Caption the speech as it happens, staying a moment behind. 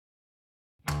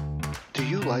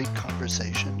you like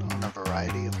conversation on a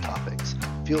variety of topics?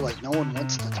 Feel like no one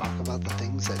wants to talk about the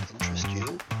things that interest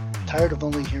you? Tired of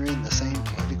only hearing the same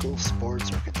political, sports,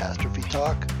 or catastrophe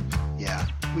talk? Yeah,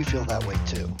 we feel that way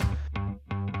too.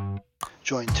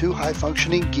 Join two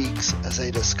high-functioning geeks as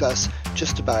they discuss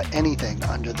just about anything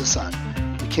under the sun.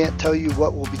 We can't tell you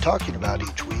what we'll be talking about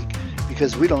each week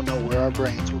because we don't know where our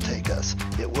brains will take us.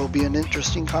 It will be an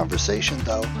interesting conversation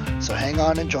though, so hang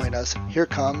on and join us. Here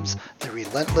comes the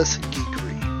Relentless Geekery.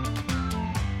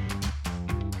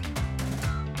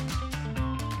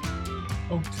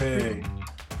 Okay.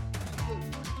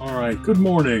 All right. Good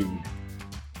morning.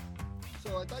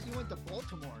 So I thought you went to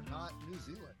Baltimore, not New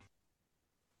Zealand.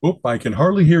 Oop, I can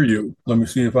hardly hear you. Let me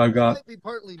see if I've It got, might be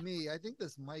partly me. I think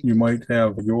this mic. you might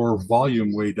have your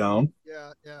volume way down.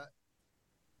 Yeah.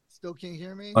 Still can't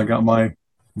hear me? I got my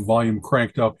volume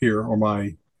cranked up here, or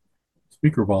my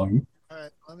speaker volume. All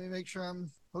right, let me make sure I'm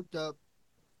hooked up.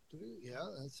 Yeah,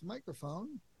 that's the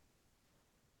microphone.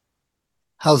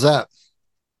 How's that?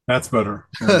 That's better.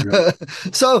 There we go.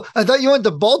 So I thought you went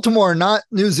to Baltimore, not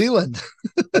New Zealand.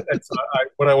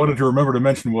 What I wanted to remember to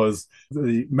mention was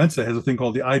the Mensa has a thing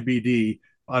called the IBD,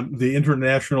 on the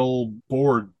International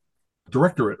Board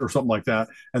Directorate or something like that,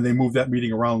 and they move that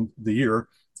meeting around the year.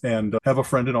 And have a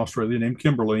friend in Australia named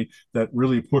Kimberly that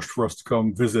really pushed for us to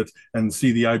come visit and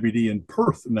see the IBD in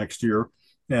Perth next year.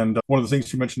 And one of the things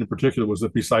she mentioned in particular was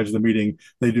that besides the meeting,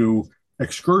 they do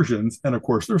excursions. And of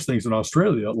course, there's things in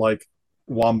Australia like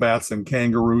wombats and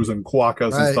kangaroos and quokkas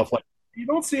and Right. stuff like that you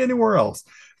don't see anywhere else.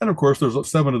 And of course, there's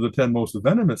 7 of the 10 most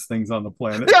venomous things on the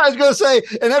planet. Yeah, I was going to say,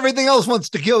 and everything else wants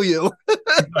to kill you.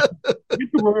 You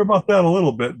can worry about that a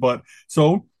little bit. But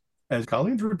so as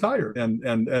Colleen's retired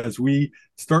and as we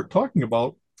start talking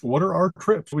about what are our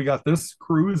trips, we got this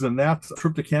cruise and that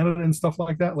trip to Canada and stuff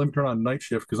like that. Let me turn on night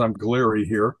shift because I'm glary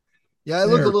here. Yeah, I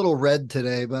look a little red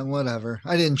today, but whatever.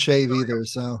 I didn't shave either,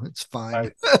 so it's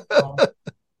fine.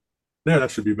 There,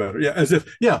 that should be better. Yeah, as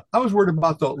if, yeah, I was worried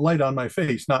about the light on my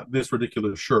face, not this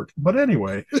ridiculous shirt. But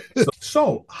anyway,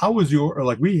 so how was your,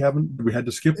 like, we had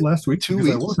to skip last week 2 because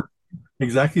I weeks. wasn't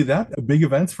exactly that. Big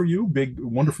events for you, big,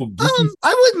 wonderful, geeky.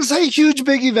 I wouldn't say huge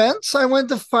big events. I went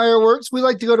to fireworks. We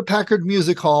like to go to Packard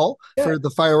Music Hall for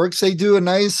the fireworks. They do a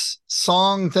nice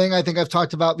song thing I think I've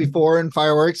talked about before in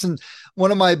fireworks. And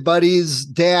one of my buddies'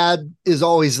 dad is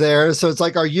always there. So it's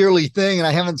like our yearly thing. And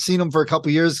I haven't seen him for a couple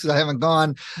of years because I haven't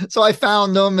gone. So I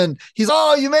found him and he's,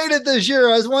 oh, you made it this year.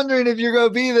 I was wondering if you're going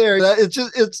to be there. This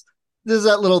is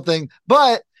that little thing.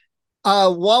 But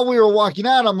while we were walking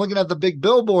out, I'm looking at the big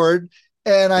billboard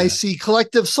and I see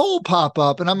Collective Soul pop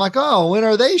up and I'm like, oh, when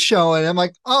are they showing? I'm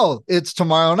like, oh, it's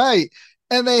tomorrow night.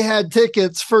 And they had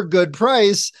tickets for good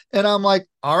price. And I'm like,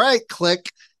 all right, click.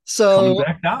 So coming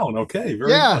back down. Okay.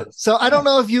 Very good. So I don't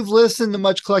know if you've listened to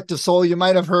much Collective Soul. You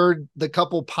might have heard the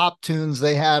couple pop tunes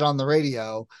they had on the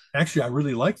radio. Actually, I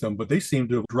really like them, but they seem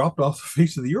to have dropped off the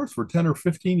face of the earth for 10 or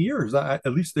 15 years. At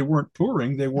least they weren't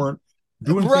touring. They weren't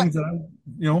doing things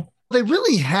that They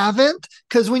really haven't,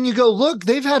 because when you go look,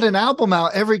 they've had an album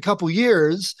out every couple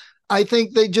years. I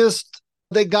think they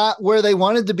got where they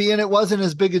wanted to be, and it wasn't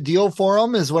as big a deal for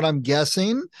them, is what I'm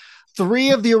guessing.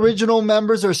 3 of the original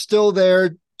members are still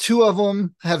there. 2 of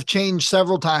them have changed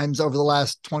several times over the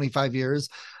last 25 years.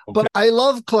 Okay. But I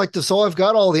love Collective Soul. I've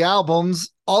got all the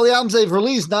albums they've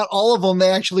released. Not all of them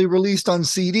they actually released on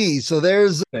CD. So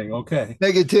there's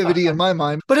negativity in my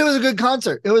mind. But it was a good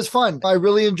concert. It was fun. I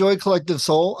really enjoy Collective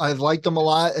Soul. I've liked them a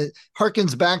lot. It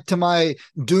harkens back to my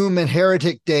Doom and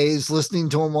Heretic days, listening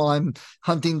to them while I'm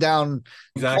hunting down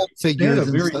cult figures. They had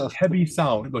a very heavy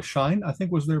sound. The Shine, I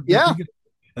think, was their biggest.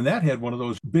 And that had one of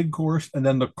those big chorus and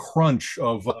then the crunch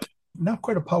of not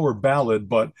quite a power ballad,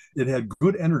 but it had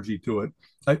good energy to it.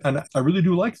 I really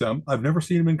do like them. I've never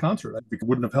seen them in concert. It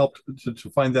wouldn't have helped to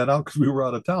find that out because we were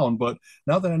out of town. But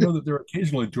now that I know that they're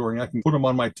occasionally touring, I can put them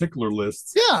on my tickler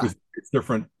lists with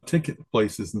different ticket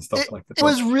places and stuff like that. It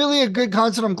was really a good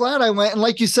concert. I'm glad I went. And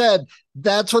like you said,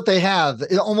 that's what they have.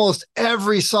 Almost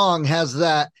every song has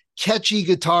that catchy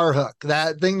guitar hook,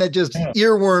 that thing that just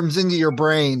earworms into your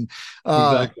brain.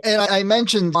 Exactly. And I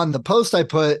mentioned on the post I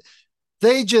put,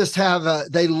 they just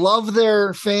they love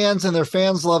their fans and their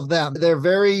fans love them. They're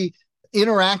very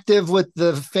interactive with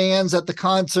the fans at the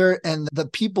concert, and the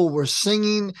people were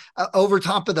singing over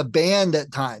top of the band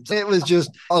at times. It was just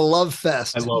a love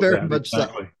fest. I love very that. much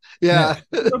Exactly. So. Yeah.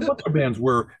 Other bands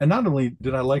were, and not only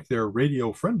did I like their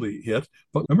radio friendly hit,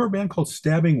 but remember a band called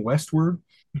Stabbing Westward?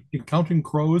 Counting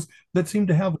Crows that seemed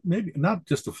to have maybe not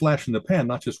just a flash in the pan,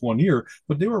 not just one year,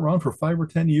 but they were around for 5 or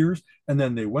 10 years, and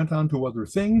then they went on to other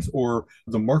things, or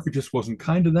the market just wasn't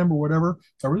kind to them, or whatever.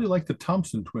 I really like the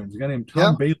Thompson twins, a guy named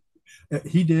Tom Bailey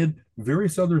He did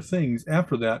various other things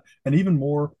after that, and even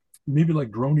more, maybe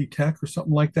like Droney Tech or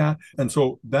something like that. And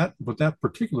so that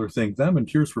particular thing, them and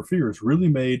Tears for Fears, really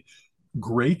made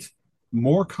great,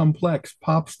 more complex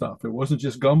pop stuff. It wasn't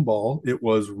just gumball; it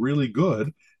was really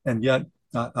good. And yet,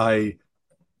 and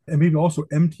maybe also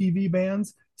MTV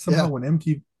bands. Somehow, Yeah. when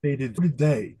MTV faded, what did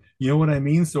they? You know what I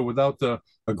mean? So without the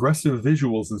aggressive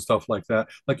visuals and stuff like that,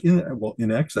 like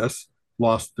In Excess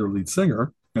lost their lead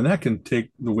singer, and that can take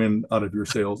the wind out of your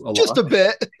sails a Just lot. a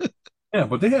bit. Yeah,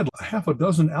 but they had half a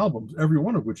dozen albums, every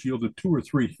one of which yielded two or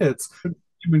three hits.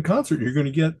 In concert, you're going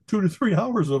to get 2 to 3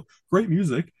 hours of great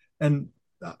music, and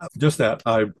just that.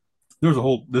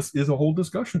 This is a whole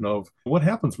discussion of what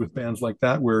happens with bands like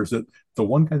that. Where is it the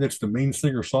one guy that's the main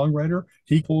singer songwriter?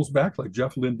 He pulls back like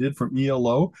Jeff Lynne did from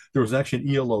ELO. There was actually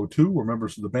an ELO 2 where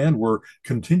members of the band were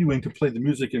continuing to play the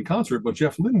music in concert, but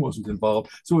Jeff Lynne wasn't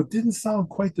involved. So it didn't sound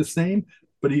quite the same.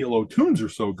 But ELO tunes are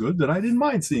so good that I didn't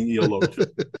mind seeing ELO 2.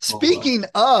 Speaking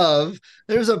of,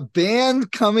 there's a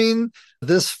band coming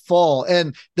this fall,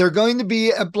 and they're going to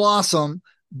be at Blossom,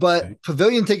 but Okay.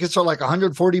 pavilion tickets are like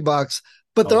 $140.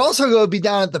 But they're Oh, also going to be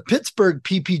down at the Pittsburgh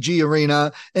PPG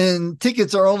Arena, and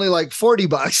tickets are only like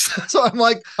 $40. So I'm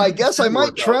like, I guess I might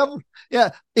out. travel. Yeah,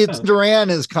 it's Yeah. Duran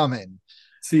is coming.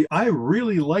 See, I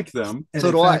really like them. And So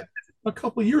in do I. fact, a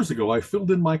couple of years ago, I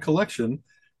filled in my collection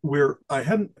where I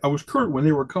was current when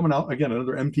they were coming out, again,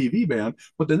 another MTV band,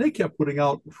 but then they kept putting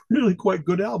out really quite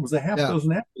good albums, a half Yeah.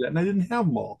 dozen after that, and I didn't have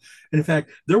them all. And in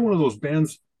fact, they're one of those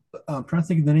bands, I'm trying to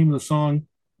think of the name of the song,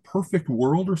 Perfect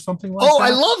World or something like Oh, I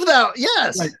that. love that. Right.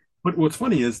 Yes. But what's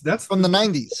funny is From the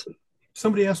 90s.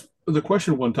 somebody asked the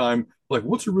question one time, like,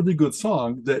 what's a really good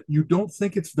song that you don't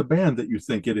think it's the band that you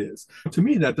think it is? To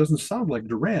me, that doesn't sound like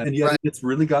Duran, and yet Right. it's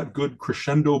really got good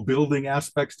crescendo building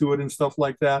aspects to it and stuff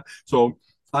like that. So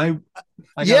I,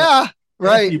 I gotta Yeah.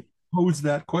 Right. actually pose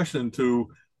that question to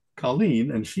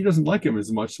Colleen, and she doesn't like him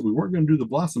as much, so we weren't going to do the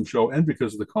Blossom show, and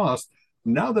because of the cost.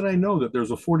 Now that I know that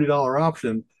there's a $40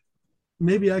 option,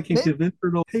 maybe I can convince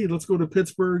her to, hey, let's go to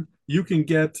Pittsburgh. You can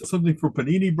get something from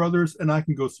Panini Brothers, and I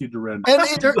can go see Duran. And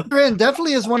Duran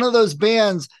definitely is one of those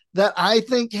bands that I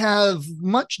think have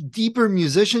much deeper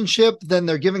musicianship than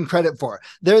they're given credit for.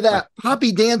 They're that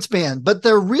poppy dance band, but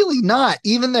they're really not.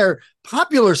 Even their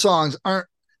popular songs aren't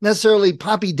necessarily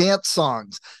poppy dance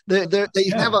songs. They have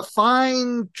Yeah, a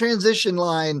fine transition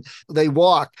line they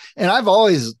walk. And I've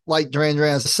always liked Duran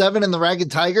Duran. Seven and the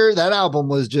Ragged Tiger, that album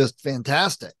was just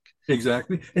fantastic.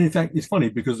 exactly. And in fact, it's funny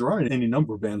because there aren't any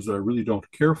number of bands that I really don't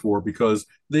care for because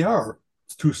they are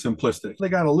too simplistic. They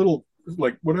got a little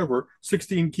like whatever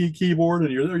 16 key keyboard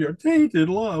and you're there, you're tainted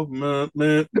love. Meh,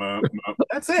 meh, meh, meh.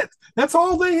 That's it. That's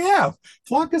all they have.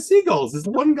 Flock of Seagulls is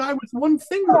one guy with one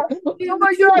finger. Oh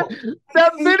my god,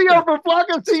 that video for Flock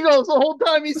of Seagulls, the whole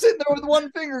time he's sitting there with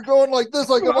one finger going like this,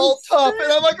 like I'm all tough.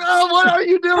 And I'm like, oh, what are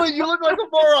you doing? You look like a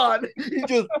moron. He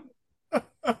just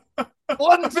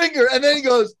one finger, and then he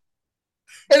goes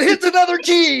and hits another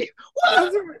key.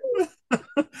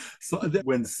 So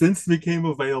when synths became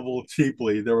available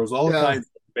cheaply, there was all Yeah. kinds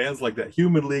of bands like that,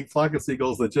 Human League, Flock of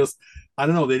Seagulls, that just, I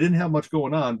don't know, they didn't have much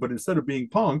going on, but instead of being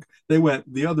punk, they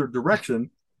went the other direction.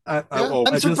 Yeah,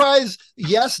 I'm surprised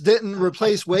Yes didn't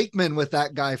replace Wakeman with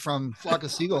that guy from Flock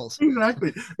of Seagulls.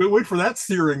 Exactly. But wait for that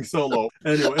searing solo.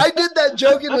 Anyway. I did that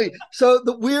jokingly. So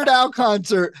the Weird Al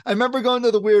concert, I remember going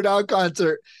to the Weird Al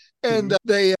concert, and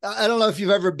I don't know if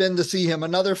you've ever been to see him,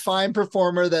 another fine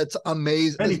performer that's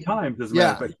amazing. Many times, as a matter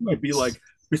Yeah. of fact, he might be like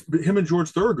him and George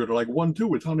Thorogood are like 1-2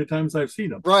 with how many times I've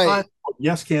seen him. Right.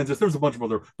 Yes, Kansas. There's a bunch of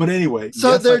other, but anyway.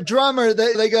 So yes, their drummer,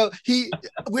 they go,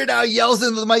 Weird Al yells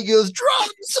into the mic, he goes, drum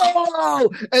solo.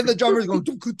 And the drummer's going,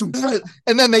 dum, dum, dum,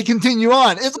 and then they continue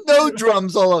on. It's no drum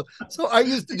solo. So I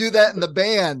used to do that in the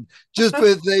band, just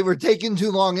with they were taking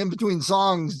too long in between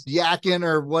songs, yakking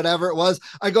or whatever it was.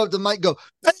 I go up to the mic, go,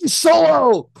 hey,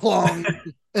 solo, plong.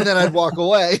 And then I'd walk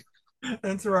away.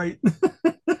 That's right.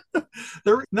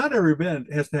 Not every band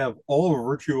has to have all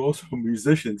virtuoso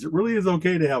musicians. It really is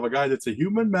okay to have a guy that's a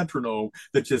human metronome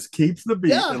that just keeps the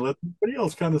beat and let everybody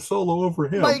else kind of solo over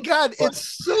him. My God,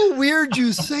 it's so weird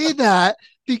you say that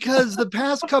because the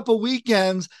past couple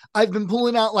weekends I've been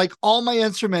pulling out like all my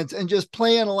instruments and just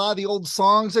playing a lot of the old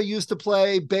songs I used to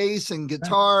play, bass and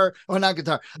guitar, or not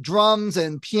guitar, drums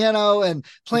and piano, and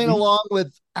playing along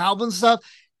with album stuff.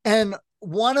 And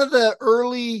one of the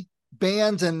early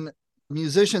bands and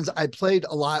musicians I played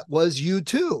a lot was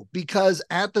U2, because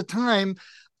at the time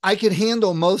I could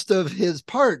handle most of his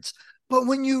parts. But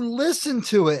when you listen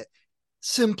to it,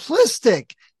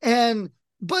 simplistic,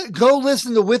 but go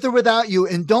listen to With or Without You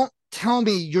and don't tell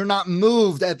me you're not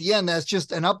moved at the end. That's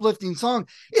just an uplifting song.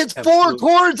 It's four Absolutely.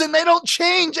 chords and they don't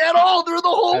change at all through the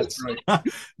whole That's song. right.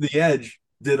 The Edge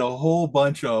did a whole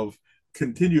bunch of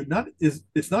continued, not is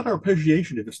it's not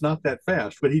arpeggiation if it's not that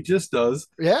fast, but he just does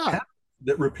Yeah. patterns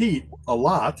that repeat a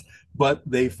lot, but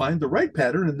they find the right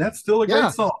pattern, and that's still a great Yeah.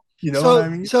 song. You know what I So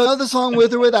mean? so the song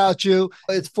With or Without You,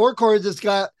 it's four chords. It's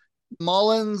got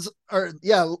Mullins or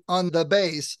yeah on the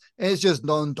bass, and it's just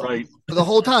dun dun Right. the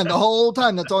whole time.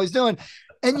 That's all he's doing.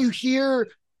 And you hear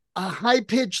a high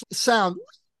pitched sound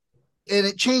and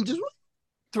it changes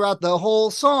throughout the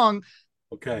whole song.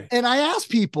 Okay. And I ask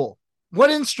people, what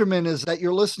instrument is that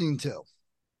you're listening to?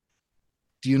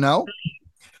 Do you know?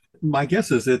 My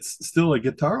guess is it's still a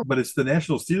guitar, but it's the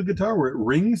National Steel guitar where it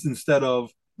rings instead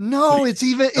of No,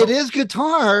 putting. it is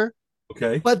guitar,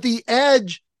 Okay. but the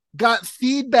Edge got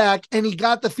feedback and he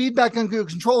got the feedback under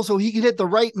control so he could hit the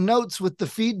right notes with the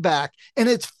feedback. And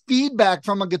it's feedback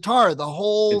from a guitar, the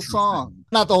whole song. Interesting.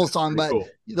 Not the whole That's song, pretty but cool.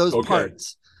 those Okay.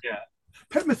 parts. Yeah.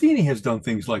 Pat Metheny has done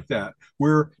things like that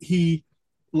where he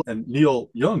and Neil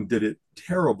Young did it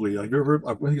terribly. Like,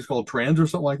 I think it's called Trans or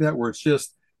something like that, where it's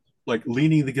just like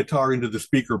leaning the guitar into the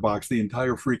speaker box the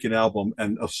entire freaking album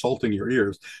and assaulting your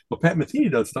ears. But Pat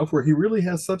Metheny does stuff where he really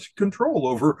has such control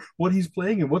over what he's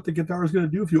playing and what the guitar is going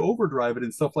to do if you overdrive it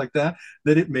and stuff like that,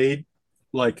 that it made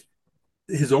like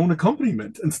his own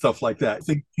accompaniment and stuff like that.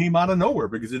 It came out of nowhere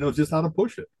because he knows just how to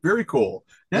push it. Very cool.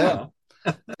 Yeah.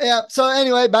 Yeah. Yeah. So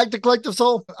anyway, back to Collective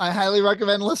Soul. I highly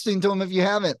recommend listening to him if you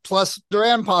haven't. Plus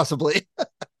Duran possibly.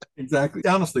 Exactly.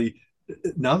 Honestly,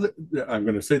 now that I'm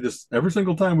going to say this every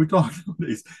single time we talk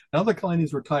nowadays, now that Klein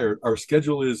is retired, our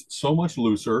schedule is so much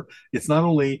looser. It's not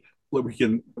only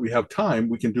that we have time,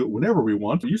 we can do it whenever we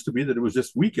want. It used to be that it was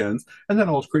just weekends, and that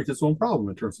always creates its own problem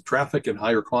in terms of traffic and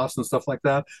higher costs and stuff like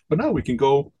that. But now we can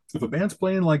go if a band's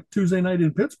playing like Tuesday night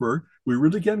in Pittsburgh, we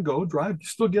really can go drive,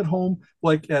 still get home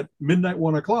like at midnight,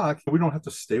 1 o'clock. We don't have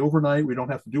to stay overnight. We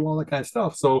don't have to do all that kind of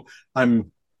stuff. So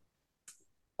I'm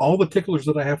all the ticklers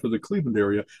that I have for the Cleveland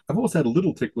area, I've always had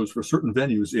little ticklers for certain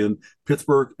venues in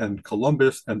Pittsburgh and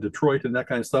Columbus and Detroit and that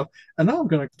kind of stuff. And now I'm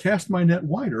going to cast my net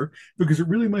wider because it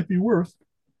really might be worth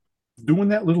doing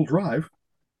that little drive,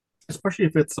 especially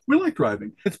if we like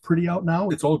driving. It's pretty out now.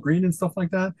 It's all green and stuff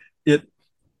like that.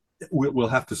 We'll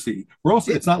have to see.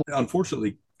 It's not,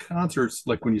 unfortunately, concerts,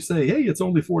 like when you say, hey, it's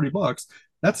only $40,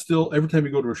 that's still, every time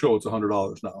you go to a show, it's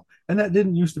 $100 now. And that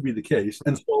didn't used to be the case.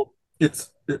 And so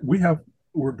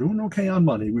we're doing okay on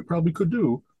money. We probably could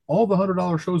do all the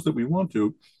 $100 shows that we want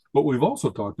to. What we've also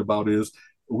talked about is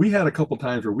we had a couple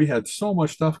times where we had so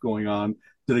much stuff going on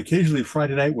that occasionally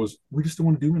Friday night was we just don't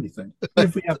want to do anything.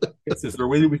 If we have, is there a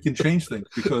way that we can change things?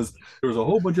 Because there was a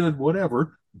whole bunch of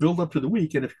whatever build up to the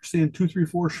week, and if you're seeing 2, 3,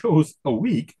 4 shows a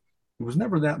week, it was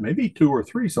never that. Maybe 2 or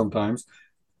 3 sometimes.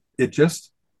 It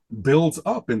just builds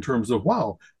up in terms of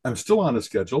wow, I'm still on a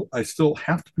schedule. I still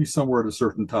have to be somewhere at a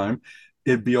certain time.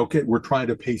 It'd be okay. We're trying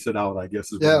to pace it out, I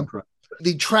guess, is what I'm trying.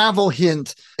 The travel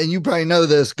hint, and you probably know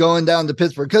this, going down to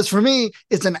Pittsburgh, because for me,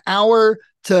 it's an hour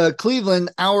to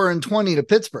Cleveland, hour and 20 to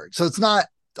Pittsburgh. So it's not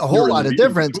a whole lot of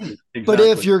difference. Exactly. But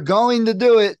if you're going to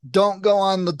do it, don't go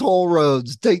on the toll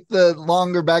roads. Take the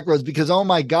longer back roads because, oh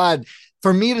my God,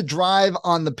 for me to drive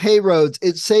on the pay roads,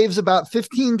 it saves about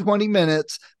 15, 20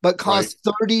 minutes, but costs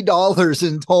 $30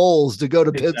 in tolls to go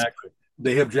to Pittsburgh.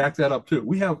 They have jacked that up too.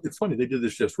 It's funny, they did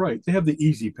this just right. They have the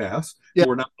Easy Pass. Yeah.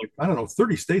 We're not like, I don't know,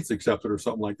 30 states accepted or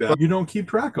something like that. You don't keep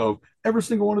track of every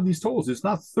single one of these tolls. It's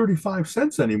not 35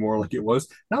 cents anymore like it was.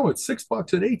 Now it's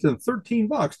 $6 at 8 and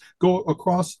 $13. Go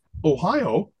across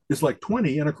Ohio, it's like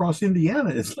 20, and across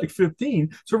Indiana, it's like 15.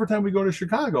 So every time we go to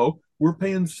Chicago, we're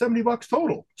paying $70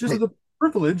 total just for the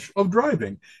privilege of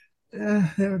driving. And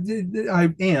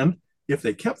if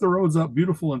they kept the roads up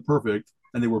beautiful and perfect,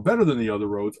 and they were better than the other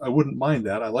roads, I wouldn't mind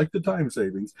that. I like the time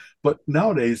savings. But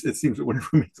nowadays, it seems that whenever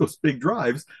we make those big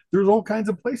drives, there's all kinds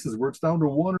of places where it's down to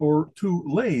 1 or 2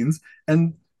 lanes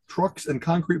and trucks and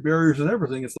concrete barriers and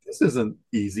everything. It's like, this isn't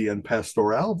easy and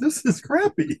pastoral. This is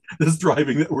crappy, this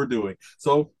driving that we're doing.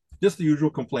 So just the usual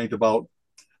complaint about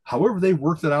however they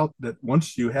worked it out, that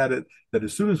once you had it, that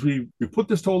as soon as we put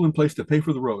this toll in place to pay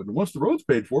for the road, and once the road's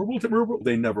paid for,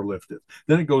 they never lift it.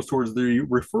 Then it goes towards the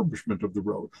refurbishment of the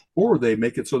road, or they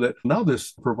make it so that now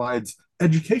this provides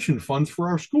education funds for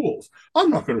our schools.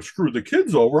 I'm not going to screw the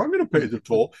kids over. I'm going to pay the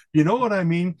toll. You know what I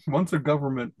mean? Once a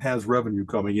government has revenue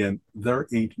coming in, there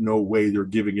ain't no way they're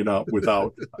giving it up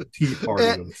without a tea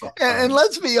party. And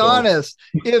let's be honest,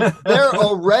 if they're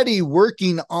already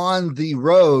working on the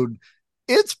road,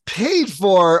 it's paid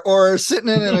for or sitting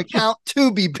in an account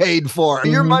to be paid for.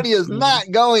 Your money is not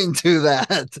going to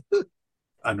that.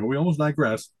 I know we almost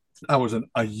digress. I was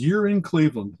a year in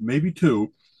Cleveland, maybe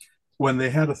two, when they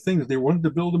had a thing that they wanted to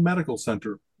build a medical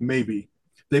center, maybe.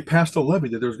 They passed a levy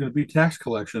that there was going to be tax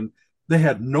collection. They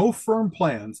had no firm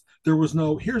plans. There was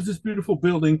no, here's this beautiful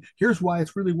building, here's why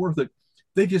it's really worth it.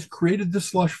 They just created the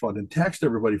slush fund and taxed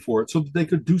everybody for it so that they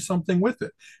could do something with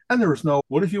it. And there was no,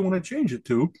 what if you want to change it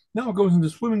to? Now it goes into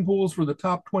swimming pools for the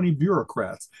top 20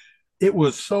 bureaucrats. It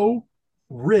was so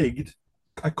rigged.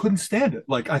 I couldn't stand it.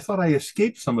 Like I thought I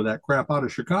escaped some of that crap out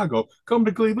of Chicago. Come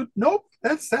to Cleveland? Nope.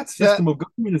 That Yeah, system of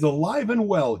government is alive and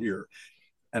well here.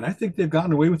 And I think they've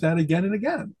gotten away with that again and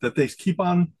again. That they keep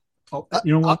on. Oh, uh,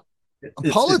 you know uh, what?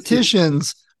 It's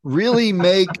politicians really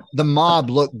make the mob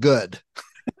look good.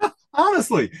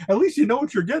 honestly, at least you know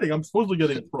what you're getting. I'm supposedly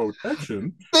getting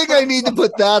protection. I think I need to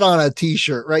put that on a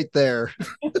T-shirt right there.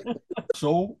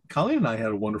 So Colleen and I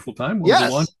had a wonderful time. Wanted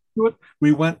to launch Yes, to it.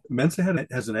 We went. Mensa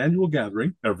has an annual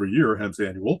gathering every year, hence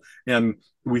annual, and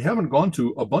we haven't gone to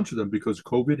a bunch of them because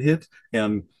COVID hit,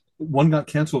 and one got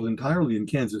canceled entirely in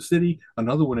Kansas City.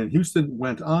 Another one in Houston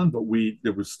went on, but we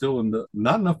there was still in the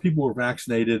not enough people were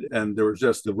vaccinated, and there was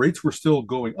just the rates were still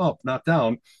going up, not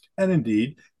down. And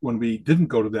indeed, when we didn't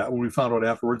go to that, when we found out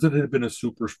afterwards that it had been a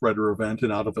super spreader event,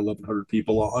 and out of 1,100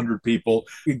 people, 100 people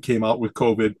came out with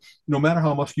COVID. No matter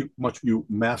how much you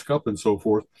mask up and so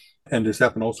forth, and this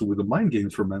happened also with the mind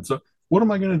games for Mensa. What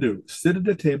am I going to do? Sit at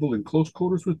a table in close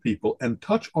quarters with people and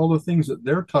touch all the things that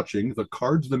they're touching, the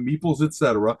cards, the meeples,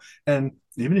 etc. And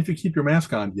even if you keep your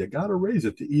mask on, you got to raise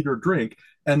it to eat or drink.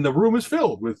 And the room is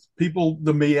filled with people,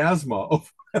 the miasma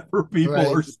of whatever people right.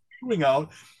 are spewing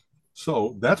out.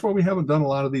 So that's why we haven't done a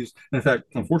lot of these. And in fact,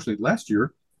 unfortunately, last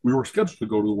year we were scheduled to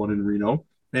go to the one in Reno,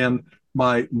 and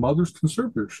my mother's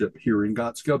conservatorship hearing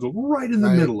got scheduled right in the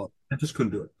Right. middle of it. I just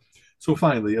couldn't do it. So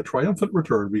finally, a triumphant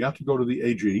return. We got to go to the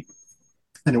AG,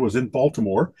 and it was in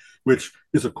Baltimore, which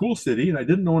is a cool city. And I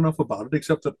didn't know enough about it,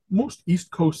 except that most East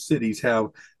Coast cities have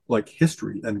like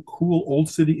history and cool old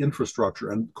city infrastructure,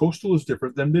 and coastal is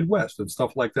different than Midwest and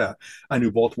stuff like that. I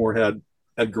knew Baltimore had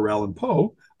Edgar Allan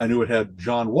Poe. I knew it had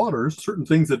John Waters, certain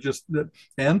things that just that,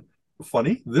 and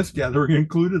funny, this gathering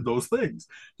included those things.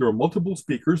 There were multiple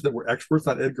speakers that were experts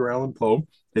on Edgar Allan Poe,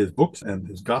 his books and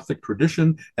his Gothic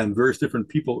tradition, and various different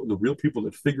people, the real people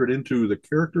that figured into the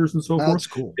characters and so forth. That's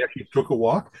cool. We actually took a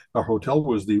walk. Our hotel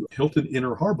was the Hilton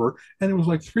Inner Harbor, and it was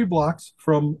like 3 blocks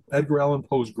from Edgar Allan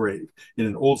Poe's grave in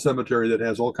an old cemetery that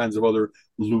has all kinds of other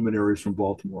luminaries from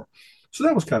Baltimore. So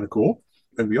that was kind of cool.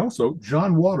 And we also,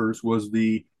 John Waters was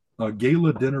the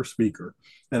gala dinner speaker.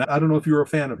 And I don't know if you're a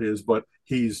fan of his, but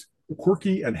he's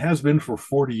quirky and has been for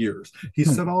 40 years. He Hmm.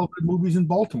 set all the movies in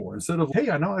Baltimore instead of, hey,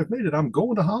 I know I've made it. I'm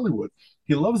going to Hollywood.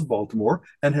 He loves Baltimore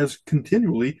and has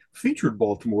continually featured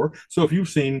Baltimore. So if you've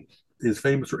seen his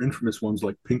famous or infamous ones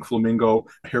like Pink Flamingo,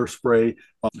 Hairspray,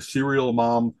 Serial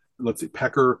Mom, let's see,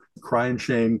 Pecker, Cry and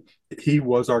Shame, he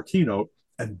was our keynote.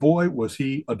 And boy, was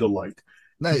he a delight.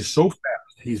 He's Nice. so fast.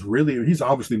 He's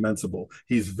obviously mensible.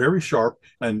 He's very sharp.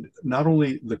 And not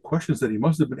only the questions that he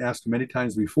must have been asked many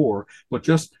times before, but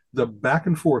just the back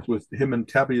and forth with him. And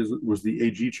Tabby was the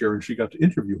AG chair, and she got to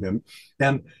interview him.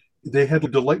 And they had a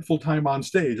delightful time on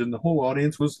stage, and the whole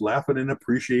audience was laughing and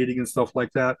appreciating and stuff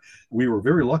like that. We were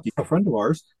very lucky. A friend of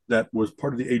ours that was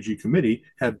part of the AG committee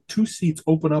had 2 seats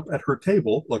open up at her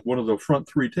table, like one of the front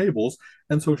 3 tables.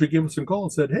 And so she gave us a call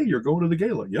and said, hey, you're going to the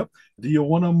gala. Yep. Do you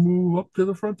want to move up to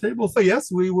the front table? So,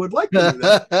 yes, we would like to do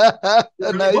that. We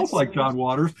really both Nice. like John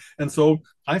Waters. And so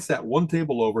I sat one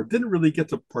table over, didn't really get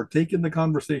to partake in the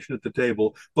conversation at the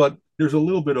table, but there's a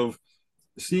little bit of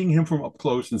seeing him from up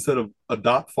close instead of a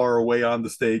dot far away on the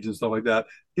stage and stuff like that.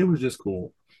 It was just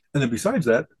cool. And then besides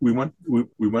that, we went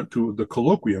to the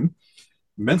colloquium.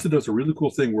 Mensa does a really cool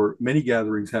thing where many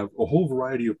gatherings have a whole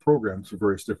variety of programs for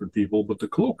various different people, but the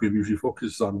colloquium usually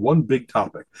focuses on one big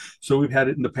topic. So we've had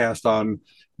it in the past on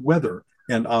weather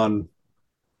and on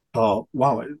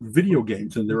video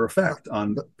games and their effect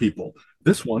on people.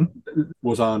 This one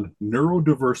was on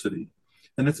neurodiversity.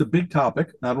 And it's a big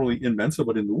topic, not only in Mensa,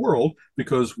 but in the world,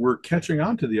 because we're catching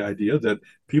on to the idea that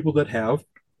people that have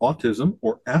autism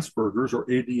or Asperger's or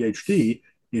ADHD,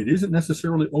 it isn't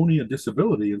necessarily only a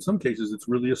disability. In some cases, it's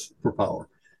really a superpower.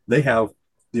 They have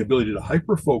the ability to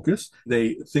hyper focus.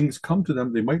 Things come to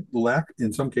them. They might lack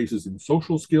in some cases in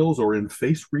social skills or in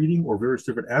face reading or various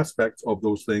different aspects of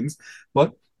those things.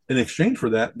 But in exchange for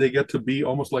that, they get to be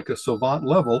almost like a savant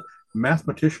level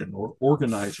mathematician or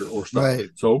organizer or stuff. Right.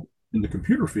 So in the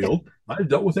computer field, I've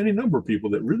dealt with any number of people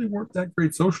that really weren't that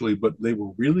great socially, but they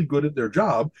were really good at their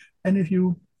job. And if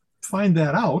you find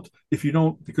that out, if you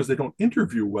don't, because they don't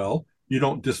interview well, you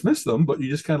don't dismiss them, but you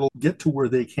just kind of get to where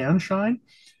they can shine.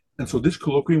 And so this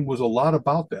colloquium was a lot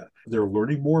about that. They're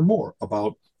learning more and more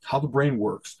about how the brain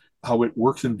works, how it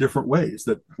works in different ways,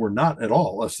 that we're not at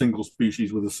all a single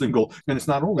species with a single, and it's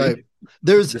not only right.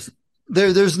 There's this.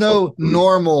 there's no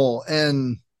normal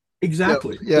and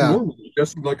Exactly. The yeah, normal is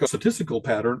just like a statistical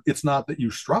pattern. It's not that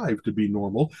you strive to be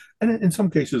normal. And in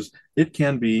some cases, it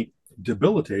can be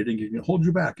debilitating. It can hold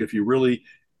you back if you really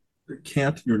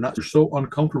can't, you're so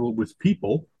uncomfortable with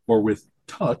people or with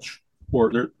touch,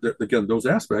 or again, those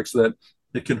aspects that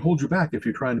it can hold you back if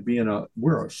you're trying to be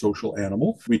we're a social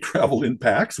animal. We travel in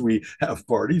packs, we have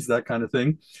parties, that kind of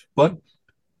thing. But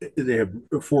they have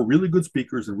four really good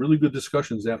speakers and really good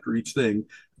discussions after each thing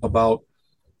about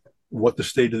what the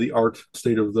state of the art,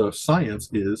 state of the science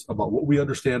is, about what we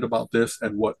understand about this,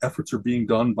 and what efforts are being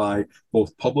done by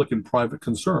both public and private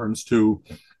concerns to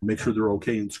make sure they're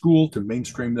okay in school, to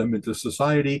mainstream them into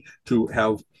society, to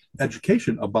have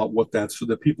education about what that's, so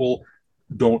that people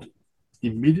don't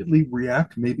immediately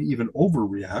react, maybe even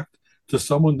overreact to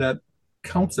someone that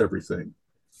counts everything.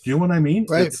 Do you know what I mean?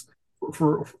 right. It's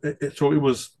so it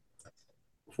was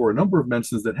for a number of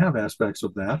Mensas that have aspects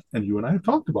of that. And you and I have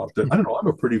talked about that. I don't know, I'm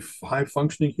a pretty high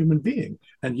functioning human being.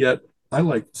 And yet I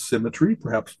like symmetry,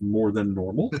 perhaps more than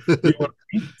normal. You know what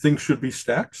I mean? Things should be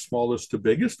stacked, smallest to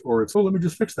biggest, or it's, oh, let me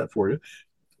just fix that for you.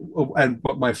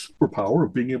 But my superpower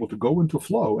of being able to go into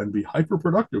flow and be hyper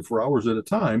productive for hours at a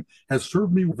time has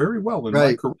served me very well in my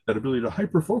Right. career. That ability to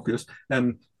hyper focus,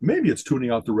 and maybe it's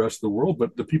tuning out the rest of the world,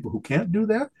 but the people who can't do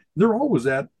that, they're always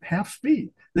at half speed.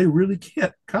 They really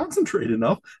can't concentrate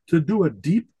enough to do a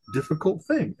deep, difficult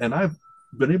thing, and I've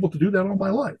been able to do that all my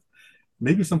life.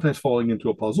 Maybe sometimes falling into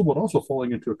a puzzle, but also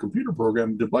falling into a computer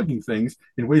program, debugging things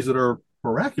in ways that are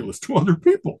miraculous to other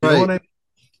people. You know what Right. I mean?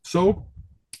 So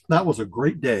that was a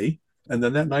great day. And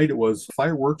then that night it was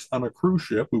fireworks on a cruise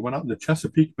ship. We went out into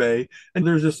Chesapeake Bay, and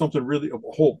there's just something really, a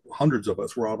whole hundreds of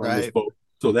us were out on this Right. boat.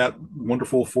 So that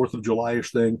wonderful 4th of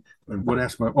July-ish thing. And what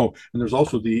asked my, oh, and there's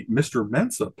also the Mr.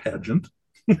 Mensa pageant.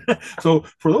 So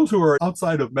for those who are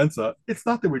outside of Mensa, it's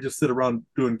not that we just sit around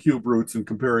doing cube roots and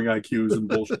comparing IQs and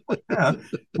bullshit like that.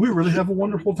 We really have a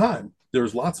wonderful time.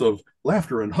 There's lots of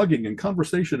laughter and hugging and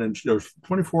conversation, and there's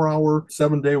 24-hour,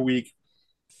 7-day a week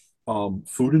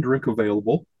food and drink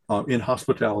available in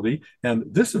hospitality. And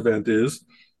this event is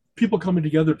people coming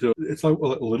together to, it's like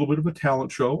a little bit of a talent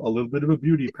show, a little bit of a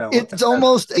beauty palette. It's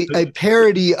almost a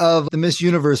parody of the Miss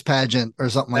Universe pageant or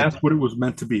something like That's that. what it was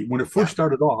meant to be. When it Yeah. first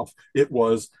started off, it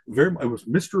was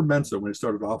Mr. Mensa when it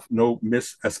started off, no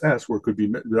Miss SS, where it could be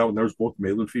that one. There was both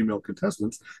male and female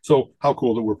contestants. So how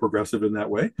cool that we're progressive in that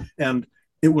way. And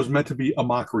it was meant to be a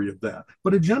mockery of that,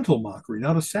 but a gentle mockery,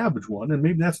 not a savage one. And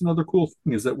maybe that's another cool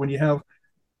thing, is that when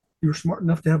you're smart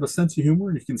enough to have a sense of humor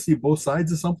and you can see both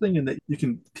sides of something, and that you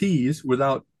can tease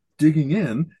without digging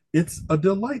in, it's a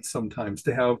delight sometimes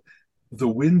to have the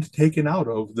wind taken out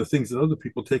of the things that other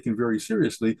people take very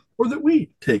seriously, or that we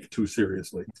take too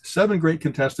seriously. 7 great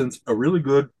contestants, a really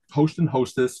good host and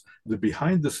hostess. The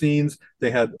behind the scenes, they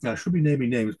had, I should be naming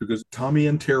names because Tommy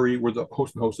and Terry were the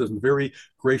host and hostess, and very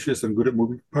gracious and good at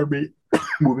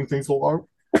moving things along.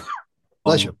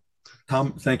 Bless you.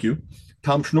 Tom, thank you.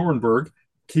 Tom Schnorenberg,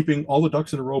 keeping all the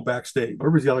ducks in a row backstage.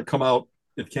 Everybody's got to come out.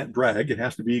 It can't drag. It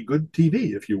has to be good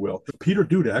TV, if you will. Peter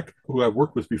Dudek, who I've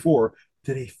worked with before,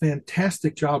 did a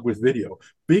fantastic job with video.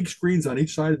 Big screens on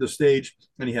each side of the stage,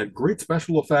 and he had great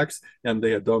special effects, and they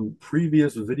had done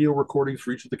previous video recordings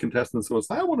for each of the contestants. So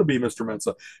it's, I want to be Mr.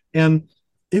 Mensa. And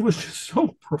it was just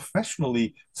so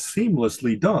professionally,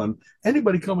 seamlessly done.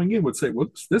 Anybody coming in would say,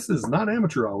 well, this is not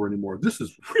amateur hour anymore. This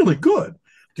is really good.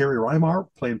 Gary Reimar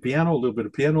playing piano, a little bit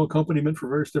of piano accompaniment for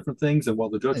various different things. And while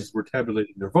the judges were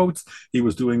tabulating their votes, he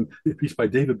was doing a piece by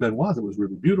David Benoit that was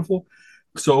really beautiful.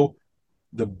 So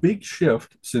the big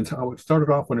shift since how it started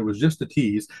off when it was just a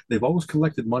tease, they've always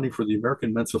collected money for the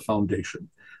American Mensa Foundation.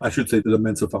 I should say the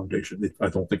Mensa Foundation. I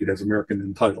don't think it has American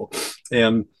in title.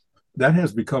 And that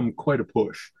has become quite a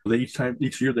push.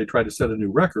 Each year they try to set a new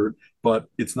record, but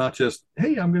it's not just,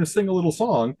 hey, I'm going to sing a little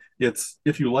song. It's,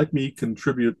 if you like me,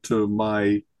 contribute to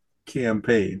my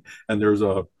campaign. And there's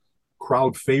a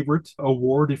crowd favorite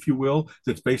award, if you will,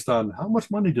 that's based on how much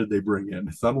money did they bring in.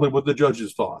 It's not only what the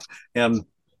judges thought. And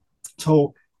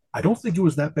so I don't think it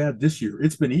was that bad this year.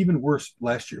 It's been even worse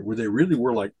last year, where they really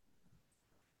were like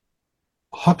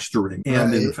huckstering.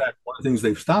 And in Right. fact, one of the things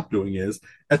they've stopped doing is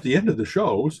at the end of the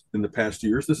shows in the past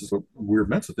years, this is a weird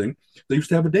Mensa thing, they used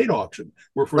to have a date auction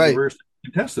where for the Right. various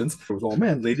contestants, it was all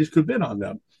men, ladies could bid on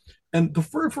them. And the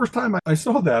very first time I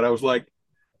saw that, I was like,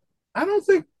 I don't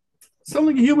think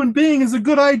selling a human being is a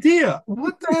good idea.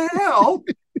 What the hell?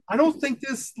 I don't think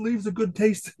this leaves a good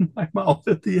taste in my mouth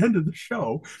at the end of the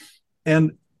show.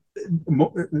 And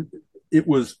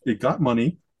it got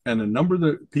money, and a number of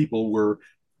the people were,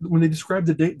 when they described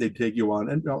the date they'd take you on,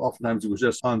 and oftentimes it was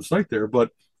just on site there,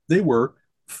 but they were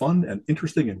fun and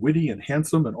interesting and witty and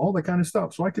handsome and all that kind of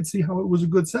stuff. So I could see how it was a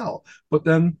good sell. But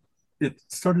then it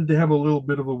started to have a little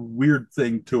bit of a weird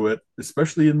thing to it,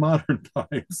 especially in modern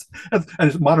times.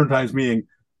 And modern times meaning,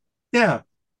 yeah,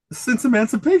 since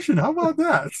emancipation. How about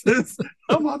that?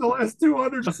 How about the last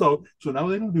 200? So now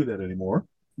they don't do that anymore.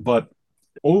 But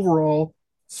overall,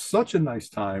 such a nice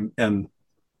time, and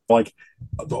like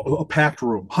a packed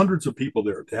room, hundreds of people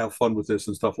there to have fun with this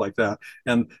and stuff like that.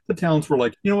 And the towns were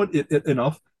like, you know what,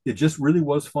 enough. It just really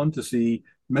was fun to see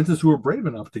Mentas who were brave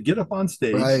enough to get up on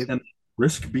stage Right. and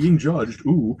risk being judged.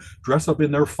 Ooh, dress up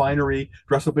in their finery,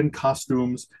 dress up in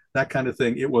costumes, that kind of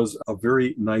thing. It was a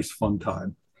very nice, fun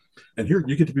time. And here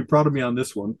you get to be proud of me on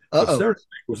this one. But Uh-oh. Saturday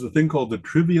was the thing called the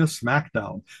Trivia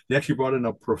Smackdown. They actually brought in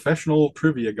a professional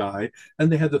trivia guy,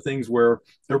 and they had the things where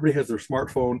everybody has their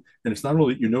smartphone, and it's not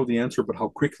only that you know the answer, but how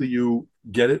quickly you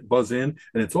get it, buzz in,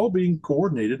 and it's all being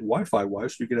coordinated Wi-Fi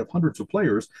wise, so you can have hundreds of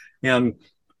players. And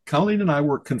Colleen and I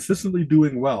were consistently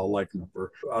doing well, like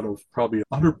number out of probably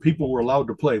 100 people were allowed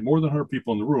to play, more than 100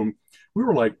 people in the room. We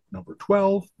were like number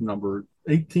 12, number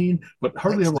 18, but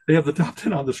hardly ever they have the top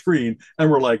 10 on the screen. And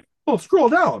we're like, oh, scroll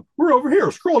down. We're over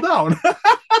here. Scroll down.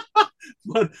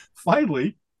 But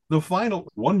finally, the final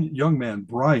one young man,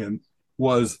 Brian,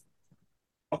 was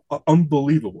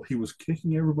unbelievable. He was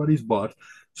kicking everybody's butt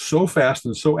so fast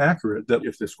and so accurate that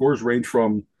if the scores range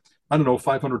from, I don't know,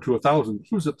 500 to 1,000,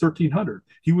 he was at 1,300.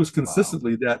 He was Wow.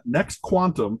 consistently that next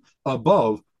quantum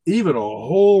above even a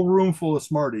whole room full of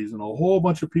smarties and a whole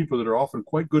bunch of people that are often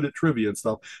quite good at trivia and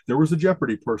stuff. There was a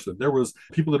Jeopardy person. There was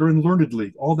people that are in Learned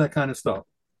League, all that kind of stuff.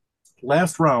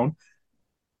 Last round,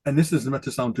 and this isn't meant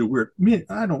to sound too weird. Me,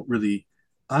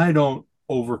 I don't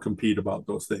over compete about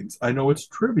those things. I know it's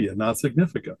trivia, not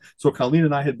significant. So Colleen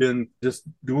and I had been just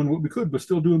doing what we could, but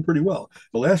still doing pretty well.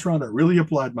 The last round, I really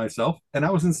applied myself, and I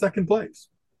was in second place.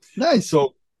 Nice.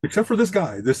 So except for this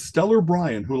guy, this stellar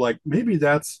Brian, who like maybe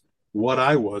that's what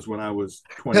I was when I was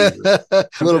 20 years. A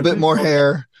little bit more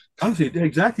hair. Honestly,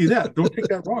 exactly that. Don't take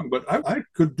that wrong, but I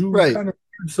could do Right. kind of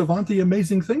savanty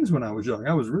amazing things when I was young.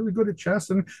 I was really good at chess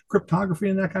and cryptography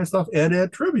and that kind of stuff, and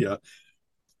at trivia.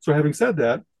 So having said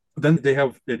that, then they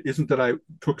have, it isn't that I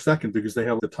took second, because they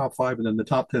have the top five, and then the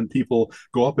top 10 people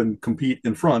go up and compete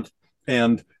in front.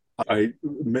 And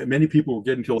many people were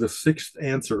getting to the sixth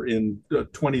answer in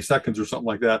 20 seconds or something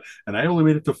like that. And I only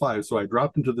made it to five. So I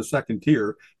dropped into the second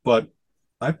tier, but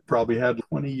I probably had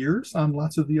 20 years on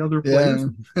lots of the other players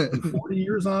Yeah. and 40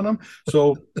 years on them.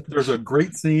 So there's a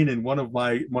great scene in one of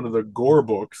the Gore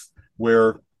books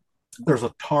where there's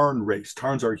a tarn race.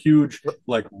 Tarns are huge,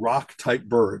 like rock type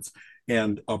birds.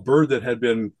 And a bird that had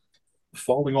been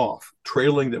falling off,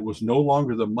 trailing, that was no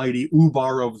longer the mighty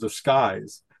Ubar of the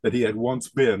skies that he had once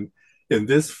been, in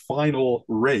this final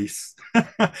race,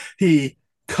 he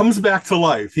comes back to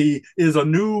life. He is a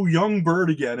new young bird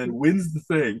again and wins the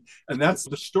thing. And that's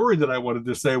the story that I wanted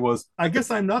to say was, I guess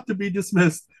I'm not to be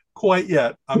dismissed quite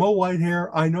yet. I'm a white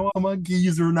hair. I know I'm a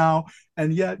geezer now.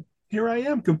 And yet here I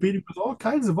am competing with all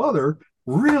kinds of other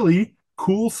really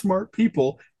cool, smart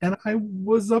people. And I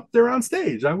was up there on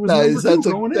stage. I was number Nice. two That's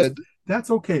a going in. good. That's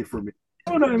okay for me.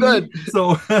 You know what I mean? Good.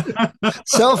 So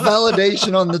Self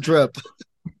validation on the trip.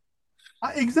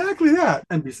 exactly that.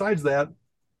 And besides that,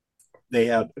 they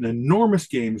had an enormous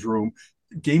games room,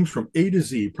 games from A to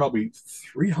Z, probably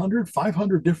 300,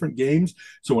 500 different games.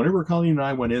 So whenever Colleen and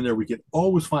I went in there, we could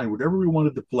always find whatever we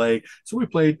wanted to play. So we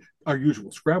played our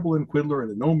usual Scrabble and Quiddler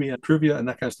and Anomia and trivia and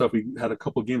that kind of stuff. We had a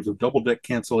couple of games of double deck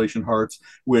cancellation hearts,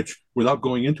 which, without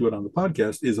going into it on the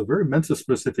podcast, is a very Mensa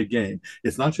specific game.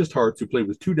 It's not just hearts. You play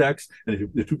with two decks, and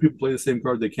if the two people play the same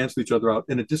card, they cancel each other out.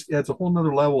 And it just adds a whole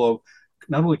nother level of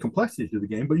not only complexity to the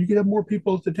game, but you can have more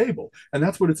people at the table. And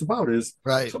that's what it's about, is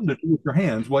Right. something to do with your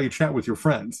hands while you chat with your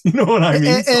friends. You know what I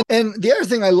mean? And the other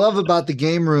thing I love about the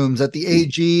game rooms at the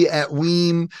AG, at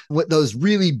Weem, with those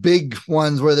really big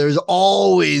ones where there's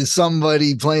always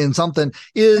somebody playing something,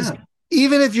 is Yeah,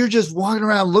 even if you're just walking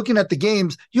around looking at the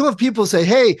games, you'll have people say,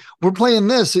 hey, we're playing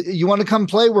this. You want to come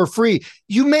play? We're free.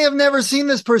 You may have never seen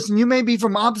this person. You may be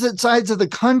from opposite sides of the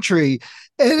country.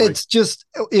 And right. it's just,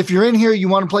 if you're in here, you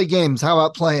want to play games. How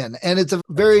about playing? And it's a That's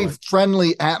very right.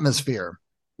 friendly atmosphere.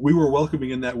 We were welcoming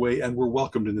in that way, and we're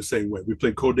welcomed in the same way. We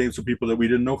played code names with people that we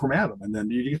didn't know from Adam, and then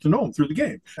you get to know them through the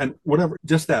game and whatever.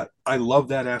 Just that. I love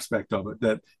that aspect of it,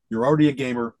 that you're already a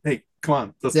gamer. Hey, come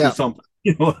on, let's do Yeah. something.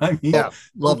 You know what I mean? Yeah, So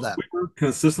love that. we were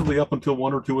consistently up until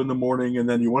 1 or 2 in the morning, and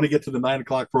then you want to get to the 9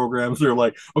 o'clock programs. They're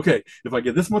like, okay, if I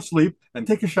get this much sleep and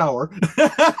take a shower,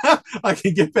 I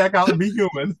can get back out and be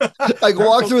human. Like Grab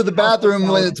walk those through the bathroom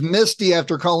when out. it's misty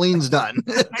after Colleen's done.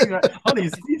 Honey,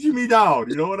 squeegee me down.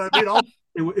 You know what I mean?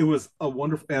 It was a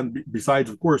wonderful, and besides,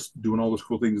 of course, doing all those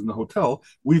cool things in the hotel,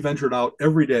 we ventured out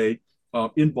every day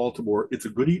in Baltimore. It's a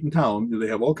good eating town. They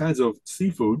have all kinds of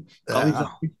seafood. Colleen's Yeah.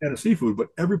 not a big fan of seafood, but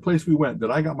every place we went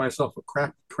that I got myself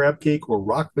a crab cake or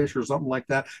rockfish or something like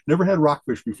that. Never had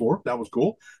rockfish before. That was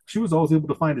cool. She was always able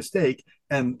to find a steak,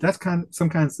 and that's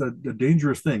sometimes a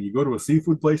dangerous thing. You go to a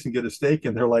seafood place and get a steak,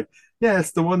 and they're like, "Yeah,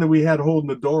 it's the one that we had holding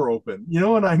the door open." You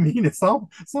know what I mean? It's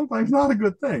sometimes not a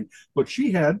good thing. But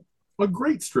she had a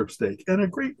great strip steak and a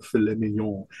great filet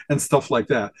mignon and stuff like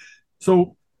that.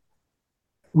 So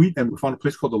we found a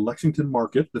place called the Lexington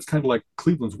Market that's kind of like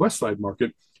Cleveland's West Side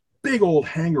Market. Big old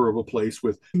hangar of a place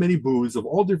with many booths of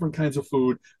all different kinds of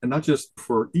food, and not just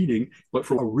for eating, but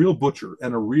for a real butcher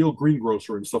and a real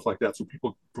greengrocer and stuff like that. So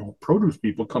people, produce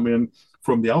people, come in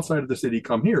from the outside of the city,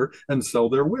 come here and sell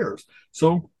their wares.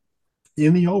 So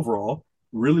in the overall,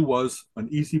 really was an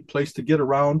easy place to get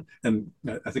around. And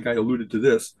I think I alluded to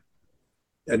this.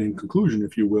 And in conclusion,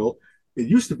 if you will, it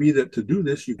used to be that to do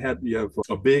this, you have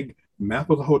a big map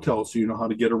of the hotel so you know how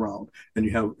to get around, and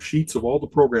you have sheets of all the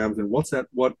programs and what's at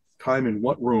what time in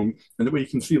what room, and that way you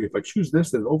can see if I choose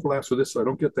this, then it overlaps with this, so I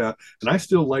don't get that. And I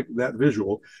still like that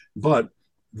visual, but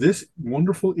this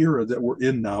wonderful era that we're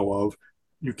in now of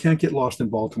you can't get lost in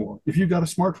Baltimore. If you've got a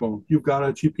smartphone, you've got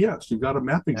a GPS, you've got a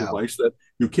mapping Yeah. device that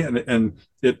you can, and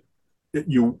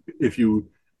you if you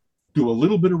do a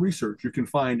little bit of research, you can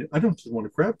find, I don't just want a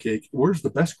crab cake. Where's the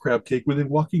best crab cake within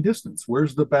walking distance?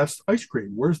 Where's the best ice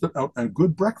cream? Where's the and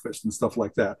good breakfast and stuff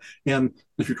like that? And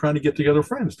if you're trying to get together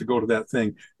friends to go to that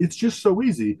thing, it's just so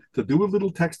easy to do a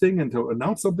little texting and to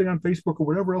announce something on Facebook or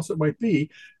whatever else it might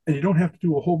be. And you don't have to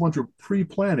do a whole bunch of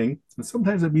pre-planning. And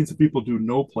sometimes that means that people do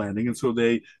no planning. And so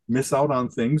they miss out on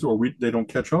things, or they don't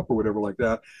catch up or whatever like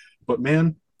that. But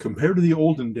man, compared to the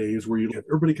olden days where you had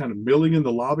everybody kind of milling in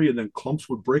the lobby and then clumps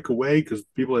would break away because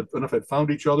people had found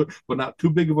each other, but not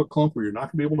too big of a clump where you're not going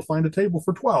to be able to find a table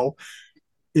for 12.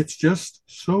 It's just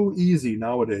so easy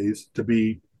nowadays to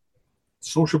be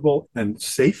sociable and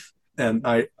safe. And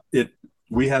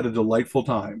we had a delightful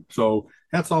time. So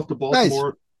hats off to Nice.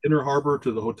 Baltimore, Inner Harbor,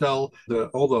 to the hotel,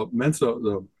 all the Mensa,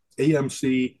 the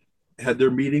AMC had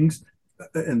their meetings,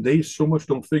 and they so much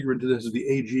don't figure into this as the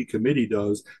AG committee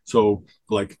does. So,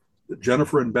 like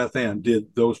Jennifer and Beth Ann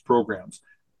did those programs.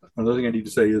 Another thing I need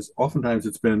to say is oftentimes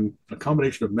it's been a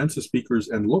combination of Mensa speakers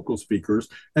and local speakers,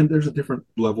 and there's a different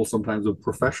level sometimes of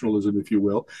professionalism, if you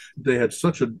will. They had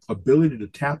such an ability to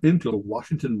tap into the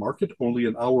Washington market only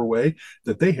an hour away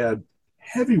that they had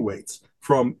heavyweights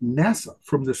from NASA,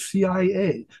 from the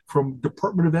CIA, from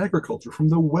Department of Agriculture, from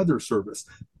the Weather Service,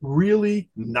 really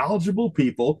knowledgeable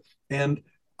people. And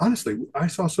honestly, I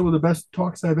saw some of the best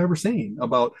talks I've ever seen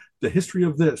about the history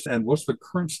of this and what's the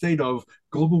current state of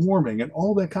global warming and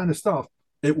all that kind of stuff.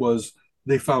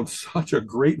 They found such a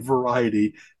great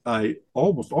variety. I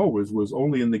almost always was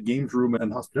only in the games room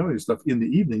and hospitality stuff in the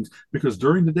evenings, because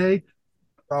during the day,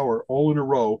 hour all in a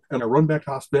row, and I run back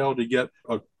to hospitality to get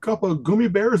a cup of gummy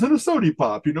bears and a soda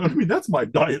pop. You know what I mean? That's my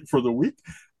diet for the week.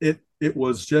 It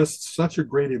was just such a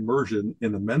great immersion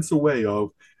in the Mensa way of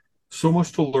so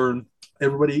much to learn.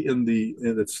 Everybody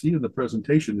that's seen in the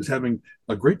presentation is having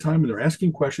a great time, and they're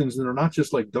asking questions, and they're not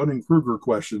just like Dunning-Kruger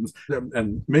questions.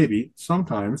 And maybe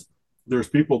sometimes there's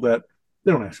people that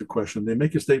they don't ask a question. They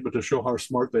make a statement to show how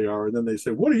smart they are, and then they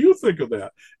say, "What do you think of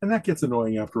that?" And that gets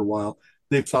annoying after a while.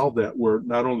 They've solved that where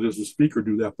not only does the speaker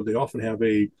do that, but they often have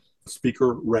a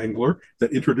speaker wrangler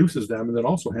that introduces them and then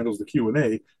also handles the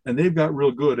Q&A. And they've got real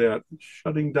good at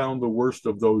shutting down the worst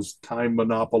of those time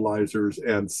monopolizers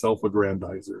and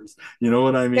self-aggrandizers. You know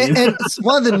what I mean? And it's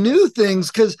one of the new things,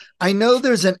 because I know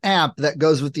there's an app that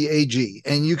goes with the AG,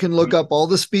 and you can look up all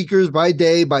the speakers by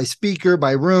day, by speaker,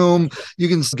 by room. You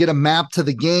can get a map to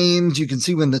the games. You can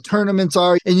see when the tournaments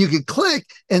are, and you can click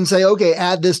and say, okay,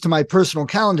 add this to my personal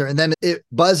calendar. And then it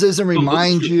buzzes and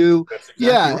reminds you. Exactly,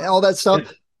 yeah, right. All that stuff.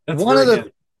 Yeah. That's one of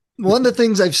the one of the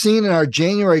things I've seen in our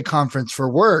January conference for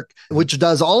work, which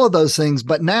does all of those things,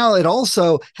 but now it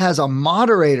also has a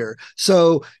moderator.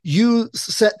 So you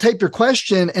type your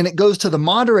question and it goes to the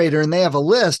moderator, and they have a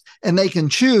list, and they can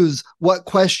choose what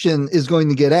question is going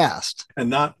to get asked. And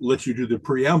not let you do the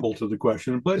preamble to the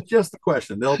question, but just the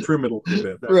question. They'll trim it a little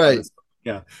bit. Right.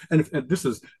 Yeah, and this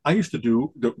is I used to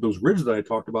do those grids that I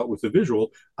talked about with the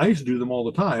visual. I used to do them all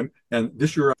the time, and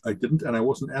this year I didn't, and I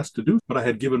wasn't asked to do. But I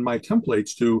had given my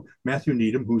templates to Matthew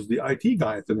Needham, who's the IT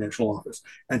guy at the national office,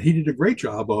 and he did a great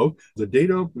job of the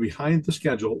data behind the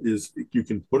schedule. Is you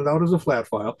can put it out as a flat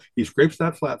file. He scrapes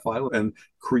that flat file and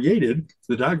created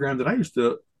the diagram that I used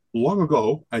to long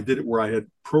ago. I did it where I had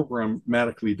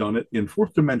programmatically done it in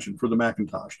fourth dimension for the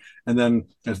Macintosh. And then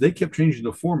as they kept changing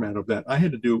the format of that, I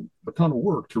had to do a ton of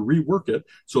work to rework it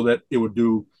so that it would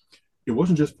do, it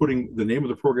wasn't just putting the name of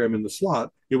the program in the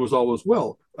slot. It was always,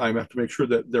 well, I have to make sure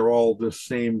that they're all the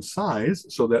same size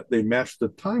so that they match the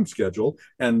time schedule.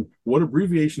 And what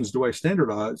abbreviations do I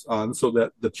standardize on so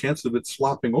that the chance of it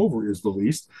slopping over is the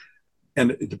least?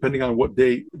 And depending on what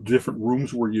day different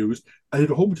rooms were used, I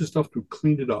did a whole bunch of stuff to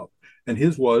clean it up. And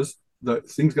his was the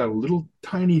things got a little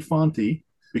tiny fonty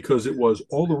because it was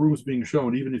all the rooms being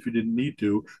shown, even if you didn't need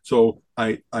to. So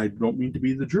I don't mean to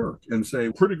be the jerk and say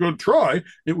pretty good try.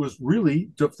 It was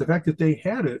really the fact that they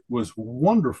had it was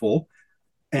wonderful,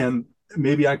 and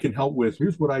maybe I can help with.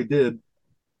 Here's what I did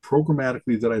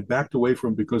programmatically that I backed away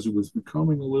from because it was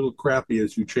becoming a little crappy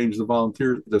as you change the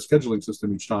scheduling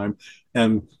system each time,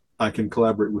 and I can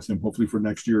collaborate with him hopefully for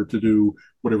next year to do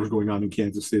whatever's going on in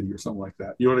Kansas City or something like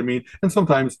that. You know what I mean? And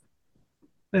sometimes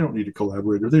they don't need a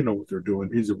collaborator. They know what they're doing.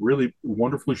 He's a really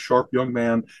wonderfully sharp young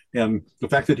man. And the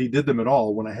fact that he did them at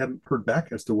all, when I hadn't heard back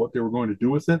as to what they were going to do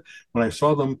with it, when I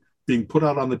saw them being put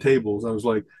out on the tables, I was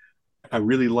like, I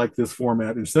really like this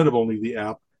format instead of only the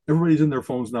app. Everybody's in their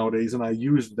phones nowadays, and I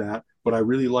used that, but I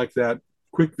really like that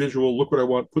quick visual. Look what I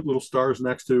want, put little stars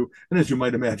next to. And as you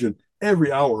might imagine,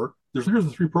 every hour, here's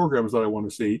the three programs that I want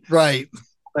to see. Right.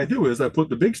 What I do is I put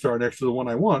the big star next to the one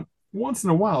I want. Once in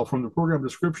a while, from the program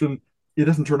description, it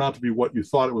doesn't turn out to be what you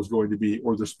thought it was going to be,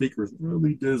 or the speaker is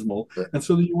really dismal. And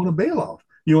so then you want to bail out.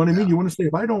 You know what I mean? You want to say,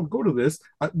 if I don't go to this,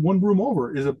 one room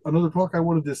over is another talk I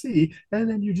wanted to see. And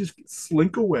then you just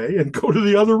slink away and go to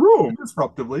the other room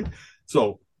disruptively.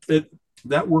 So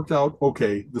that worked out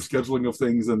okay, the scheduling of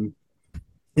things. And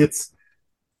it's,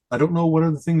 I don't know what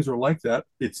other things are like that.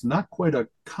 It's not quite a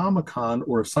Comic Con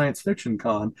or a science fiction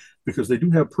con because they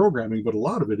do have programming, but a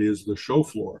lot of it is the show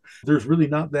floor. There's really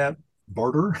not that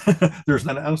barter. There's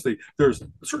not, honestly, there's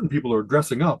certain people are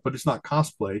dressing up, but it's not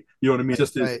cosplay. You know what I mean?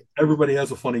 Just right. Everybody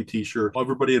has a funny t-shirt.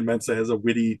 Everybody in Mensa has a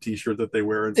witty t-shirt that they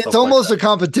wear. And it's almost like a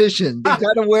competition. You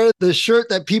got to wear the shirt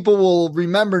that people will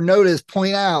remember, notice,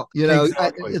 point out. You know,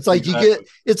 exactly. It's like exactly. You get.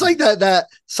 It's like that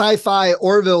sci-fi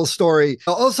Orville story.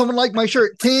 Oh, someone liked my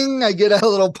shirt. Ting! I get a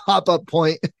little pop-up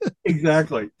point.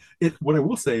 Exactly. What I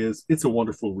will say is it's a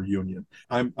wonderful reunion.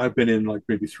 I've been in like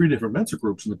maybe 3 different Mensa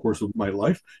groups in the course of my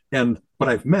life, but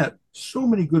I've met so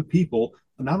many good people,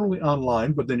 not only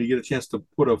online, but then you get a chance to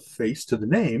put a face to the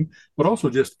name, but also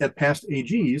just at past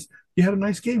AGs, you had a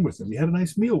nice game with them, you had a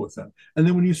nice meal with them, and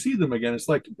then when you see them again, it's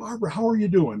like, Barbara, how are you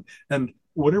doing? And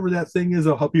whatever that thing is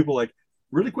of how people like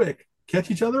really quick catch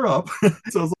each other up.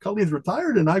 So Colleen's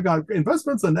retired and I've got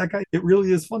investments and that guy. It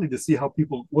really is funny to see how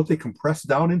people, what they compress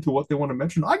down into what they want to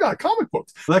mention. I got comic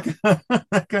books,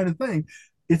 that kind of thing.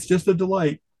 It's just a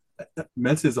delight.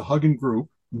 Mensa is a hugging group.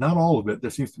 Not all of it.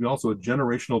 There seems to be also a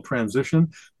generational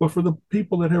transition, but for the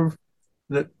people that have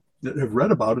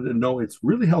read about it and know it's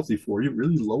really healthy for you, it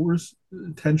really lowers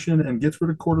tension and gets rid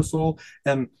of cortisol.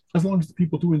 And as long as the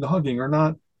people doing the hugging they're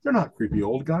not creepy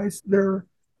old guys. They're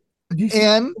decent.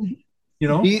 And you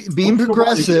know, being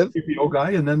progressive,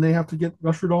 guy, and then they have to get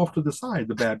ushered off to the side.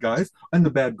 The bad guys and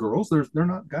the bad girls. They're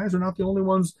not guys. Are not the only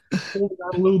ones holding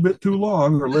out a little bit too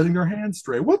long or letting their hands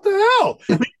stray. What the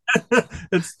hell?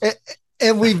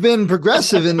 And we've been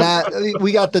progressive in that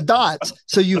we got the dots.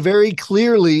 So you very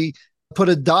clearly put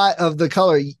a dot of the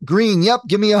color green. Yep,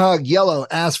 give me a hug. Yellow,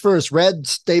 ask first. Red,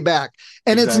 stay back.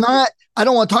 And exactly. It's not. I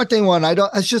don't want to talk to anyone. I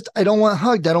don't want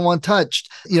hugged. I don't want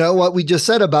touched. You know what we just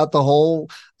said about the whole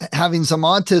having some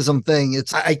autism thing.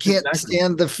 I can't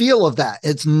stand the feel of that.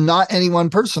 It's not anyone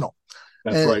personal.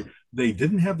 That's right. They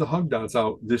didn't have the hug dots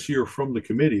out this year from the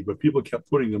committee, but people kept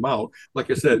putting them out. Like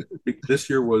I said, this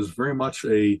year was very much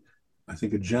I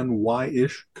think a Gen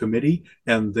Y-ish committee,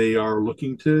 and they are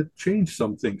looking to change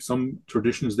some things. Some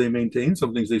traditions they maintain,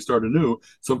 some things they start anew,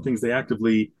 some things they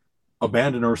actively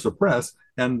abandon or suppress,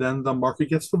 and then the market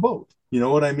gets to vote. You know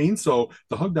what I mean? So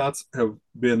the hug dots have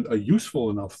been a useful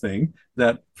enough thing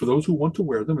that for those who want to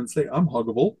wear them and say, I'm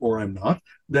huggable or I'm not,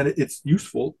 then it's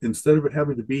useful instead of it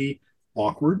having to be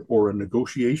awkward or a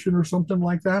negotiation or something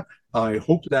like that. I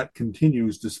hope that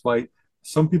continues despite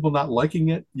some people not liking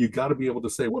it. You got to be able to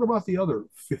say, what about the other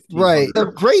 50? Right. The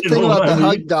great thing about the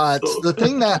hug dots, the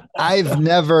thing that I've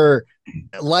never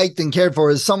liked and cared for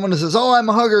is someone who says, "Oh, I'm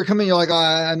a hugger." Come in, you're like, oh,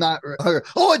 "I'm not a hugger."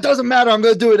 "Oh, it doesn't matter. I'm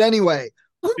going to do it anyway."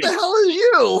 What the hell is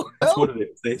you? That's what it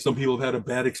is. Some people have had a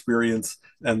bad experience,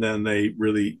 and then they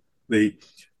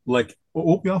like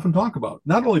what we often talk about.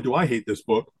 Not only do I hate this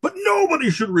book, but nobody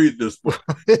should read this book.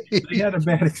 They had a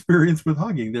bad experience with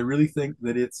hugging. They really think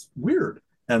that it's weird,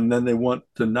 and then they want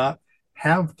to not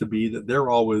have to be that they're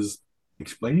always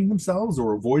explaining themselves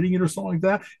or avoiding it or something like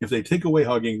that. If they take away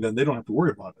hugging, then they don't have to worry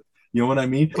about it. You know what I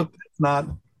mean? But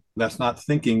that's not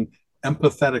thinking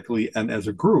empathetically and as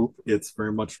a group. It's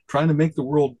very much trying to make the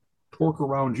world torque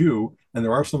around you. And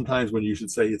there are some times when you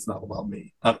should say it's not about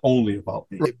me, not only about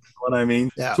me. Right. You know what I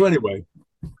mean? Yeah. So anyway,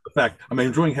 the fact I'm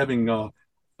enjoying having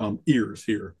ears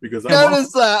here because I'm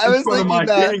Notice that. I in was front of thinking my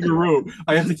that. kangaroo.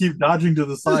 I have to keep dodging to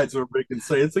the side so everybody can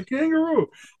say it's a kangaroo.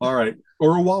 All right,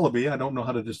 or a wallaby. I don't know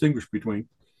how to distinguish between.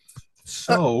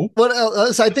 So What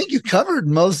else? I think you covered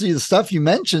most of the stuff you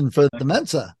mentioned for the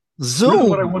Mensa. really, Zoom.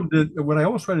 what I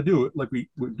always try to do, like we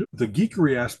do, the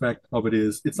geekery aspect of it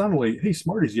is, it's not only hey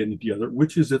Smarties getting together,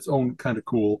 which is its own kind of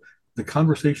cool. The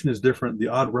conversation is different. The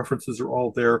odd references are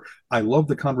all there. I love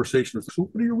the conversation. So,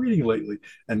 what are you reading lately?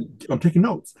 And I'm taking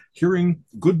notes, hearing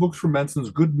good books from Menson's,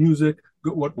 good music,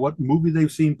 good, what movie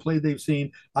they've seen, play they've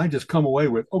seen. I just come away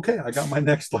with okay, I got my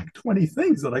next like 20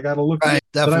 things that I got to look Right. at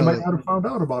that I might Definitely. not have found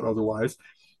out about otherwise.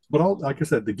 But all, like I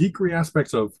said, the geekery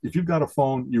aspects of if you've got a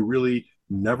phone, you really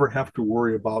never have to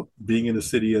worry about being in a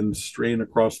city and straying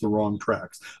across the wrong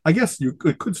tracks. I guess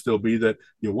it could still be that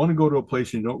you want to go to a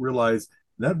place and you don't realize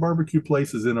that barbecue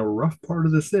place is in a rough part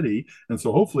of the city. And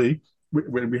so hopefully,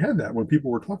 when we had that, when people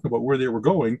were talking about where they were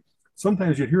going,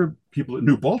 sometimes you'd hear people at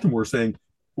New Baltimore saying,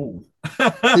 "Oh,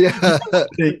 Yeah.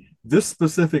 take this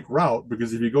specific route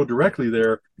because if you go directly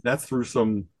there, that's through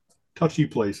some touchy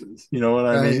places." You know what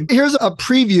I Right. mean? Here's a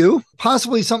preview,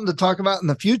 possibly something to talk about in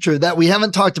the future that we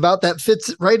haven't talked about that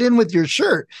fits right in with your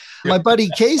shirt. My buddy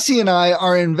Casey and I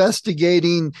are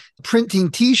investigating printing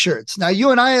t-shirts. Now, you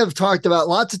and I have talked about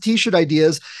lots of t-shirt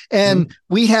ideas, and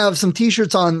we have some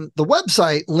t-shirts on the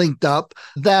website linked up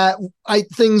that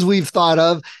things we've thought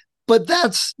of. But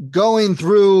that's going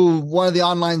through one of the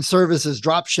online services,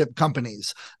 dropship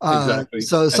companies. Exactly.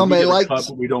 So And we somebody get a like cut,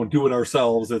 but we don't do it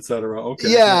ourselves, etc.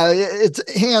 Okay. Yeah. yeah, it's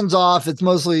hands off. It's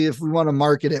mostly if we want to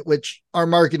market it, which our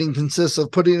marketing consists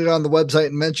of putting it on the website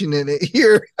and mentioning it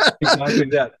here. Exactly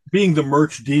that. Being the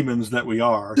merch demons that we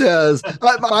are. Yes,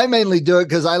 I mainly do it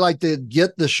because I like to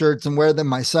get the shirts and wear them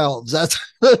myself. That's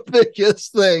the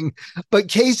biggest thing. But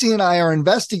Casey and I are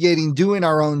investigating doing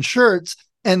our own shirts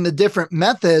and the different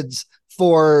methods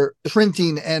for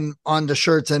printing and on the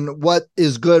shirts and what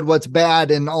is good, what's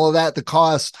bad, and all of that, the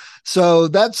cost. So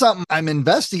that's something I'm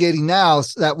investigating now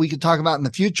so that we could talk about in the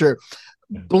future.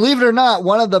 Believe it or not,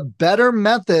 one of the better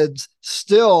methods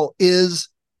still is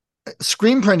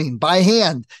screen printing by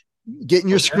hand, getting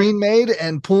your screen made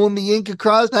and pulling the ink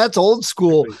across. That's old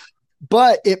school.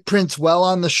 But it prints well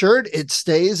on the shirt. It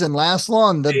stays and lasts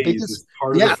long. The biggest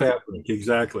part of the fabric.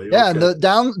 Exactly. Yeah. Okay.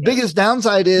 The biggest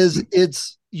downside is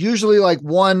it's usually like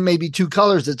one, maybe two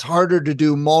colors. It's harder to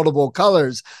do multiple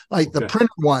colors, like the print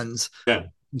ones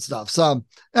and stuff. So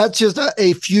that's just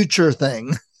a future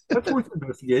thing. That's worth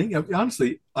investigating. I mean,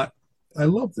 honestly, I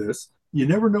love this. You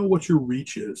never know what your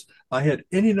reach is. I had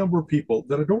any number of people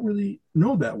that I don't really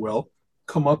know that well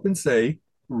come up and say,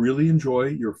 really enjoy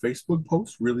your Facebook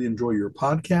posts, really enjoy your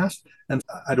podcast. And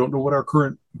I don't know what our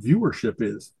current viewership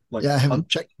is, like I haven't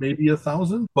checked. Maybe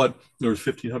 1,000, but there's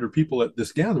 1,500 people at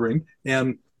this gathering,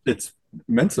 and it's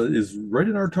Mensa is right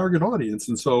in our target audience.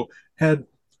 And so and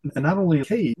not only,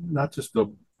 hey, not just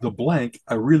the blank,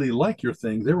 I really like your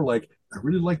thing. They were like, I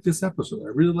really like this episode. I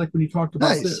really like when you talked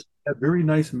about this. Had very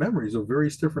nice memories of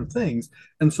various different things.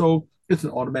 And so it's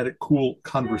an automatic, cool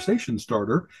conversation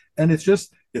starter. And it's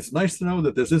nice to know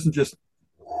that this isn't just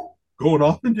going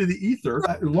off into the ether.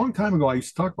 A long time ago, I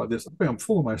used to talk about this. I'm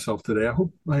full of myself today.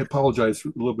 I apologize a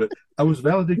little bit. I was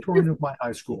valedictorian of my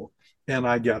high school, and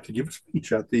I got to give a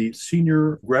speech at the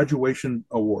senior graduation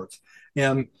awards.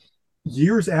 And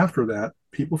years after that,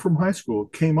 people from high school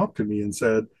came up to me and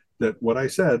said that what I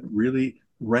said really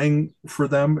rang for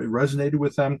them, it resonated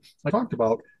with them. I talked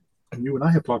about, and you and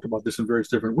I have talked about this in various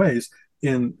different ways,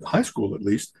 in high school at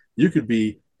least, you could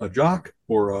be a jock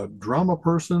or a drama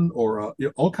person or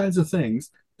all kinds of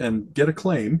things and get a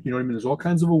claim. You know what I mean? There's all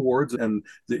kinds of awards, and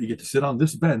that you get to sit on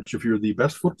this bench if you're the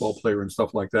best football player and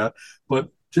stuff like that. But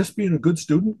just being a good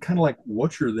student, kind of like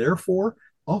what you're there for,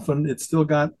 often it's still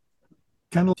got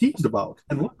kind of teased about.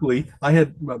 And luckily, I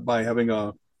had, by having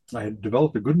I had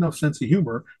developed a good enough sense of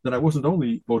humor that I wasn't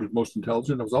only voted most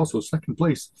intelligent, I was also second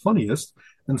place funniest.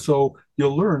 And so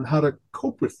you'll learn how to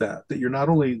cope with that, that you're not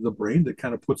only the brain that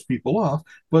kind of puts people off,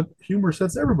 but humor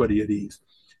sets everybody at ease.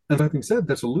 And having said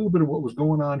that's a little bit of what was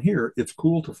going on here. It's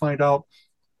cool to find out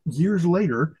years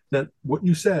later that what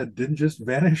you said didn't just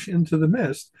vanish into the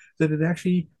mist, that it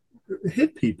actually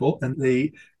hit people and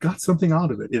they got something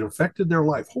out of it. It affected their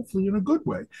life, hopefully in a good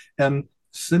way. And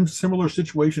similar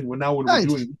situation when we're doing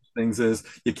Nice. these things is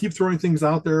you keep throwing things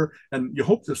out there and you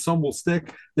hope that some will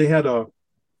stick. They had a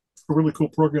really cool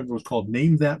program that was called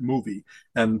Name That Movie,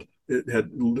 and it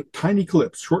had tiny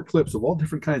clips, short clips of all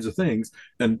different kinds of things.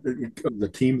 And the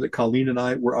team that Colleen and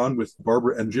I were on with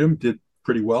Barbara and Jim did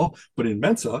pretty well. But in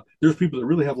Mensa, there's people that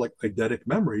really have like eidetic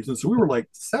memories. And so we were like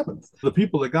seventh. The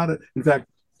people that got it, in fact,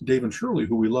 Dave and Shirley,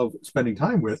 who we love spending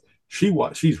time with,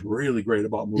 she's really great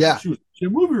about movies. Yeah. She was a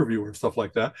movie reviewer and stuff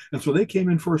like that. And so they came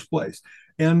in first place.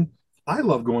 And I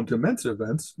love going to Mensa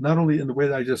events, not only in the way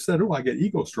that I just said, oh, I get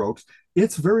ego strokes.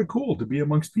 It's very cool to be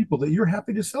amongst people that you're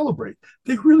happy to celebrate.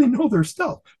 They really know their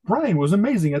stuff. Brian was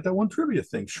amazing at that one trivia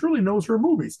thing. Shirley knows her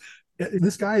movies.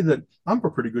 This guy that I'm a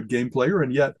pretty good game player,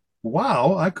 and yet,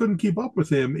 wow, I couldn't keep up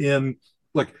with him in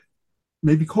like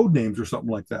maybe code names or something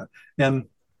like that. And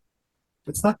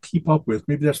it's not keep up with,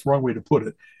 maybe that's the wrong way to put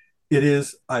it. It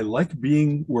is, I like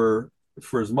being where,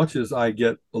 for as much as I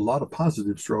get a lot of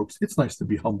positive strokes, it's nice to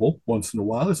be humble once in a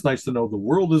while. It's nice to know the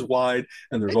world is wide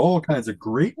and there's all kinds of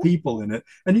great people in it,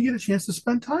 and you get a chance to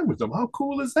spend time with them. How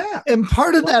cool is that? And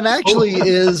part of that actually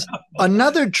is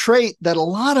another trait that a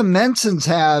lot of Mensans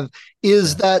have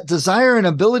is that desire and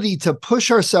ability to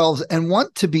push ourselves and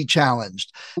want to be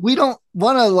challenged. We don't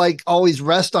want to like always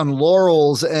rest on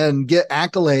laurels and get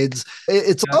accolades.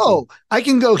 It's, oh, I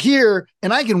can go here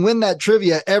and I can win that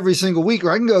trivia every single week, or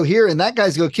I can go here and that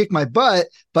guy's going to kick my butt,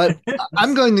 but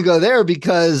I'm going to go there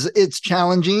because it's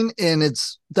challenging and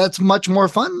that's much more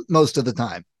fun most of the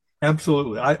time.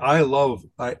 Absolutely.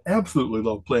 I absolutely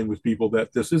love playing with people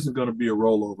that this isn't going to be a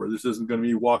rollover. This isn't going to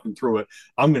be walking through it.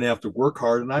 I'm going to have to work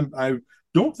hard, and I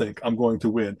don't think I'm going to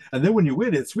win. And then when you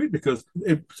win, it's sweet because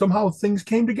somehow things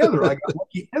came together. I got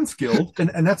lucky and skilled.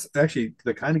 And that's actually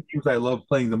the kind of games I love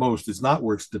playing the most. Is not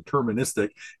where it's deterministic.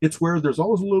 It's where there's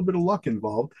always a little bit of luck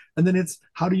involved. And then it's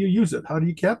how do you use it? How do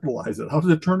you capitalize it? How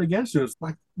does it turn against you? It's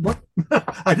like, what?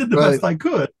 I did the Right. best I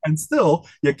could. And still,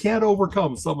 you can't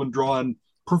overcome someone drawing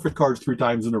perfect cards 3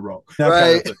 times in a row. That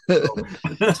Right. kind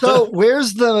of thing. So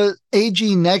where's the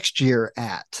AG next year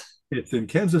at? It's in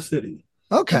Kansas City.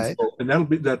 Okay. And that'll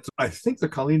be that. I think the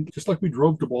Colleen, just like we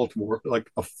drove to Baltimore, like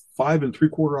a 5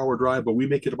 3/4 hour drive, but we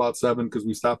make it about 7 because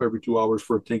we stop every 2 hours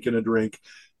for a tink and a drink,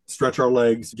 stretch our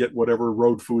legs, get whatever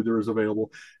road food there is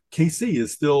available. KC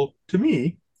is still, to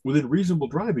me, within reasonable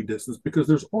driving distance because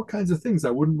there's all kinds of things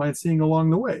I wouldn't mind seeing along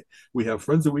the way. We have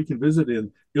friends that we can visit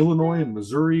in Illinois and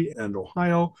Missouri and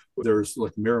Ohio. There's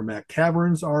like Merrimack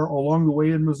Caverns are along the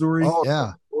way in Missouri. Oh,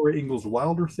 yeah. Laura Ingalls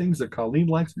Wilder things that Colleen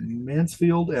likes,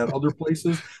 Mansfield and other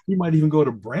places. We might even go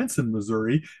to Branson,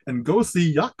 Missouri, and go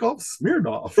see Yakov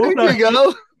Smirnov. There you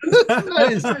go.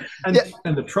 Nice. and, Yeah.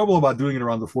 and the trouble about doing it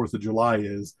around the 4th of July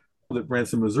is that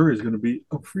Branson, Missouri is going to be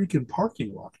a freaking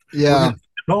parking lot. Yeah.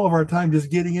 All of our time just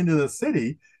getting into the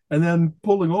city and then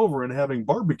pulling over and having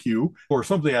barbecue or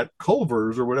something at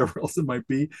Culver's or whatever else it might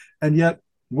be. And yet,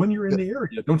 when you're in the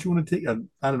area, don't you want to take? I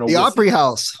don't know. The Opry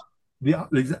House.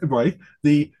 Right.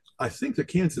 I think that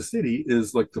Kansas City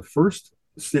is like the first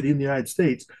city in the United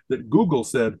States that Google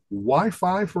said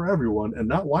Wi-Fi for everyone and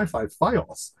not Wi-Fi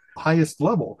FiOS, highest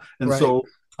level. And Right. so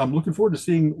I'm looking forward to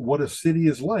seeing what a city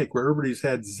is like where everybody's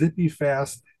had zippy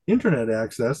fast internet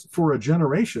access for a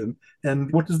generation.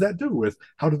 And what does that do with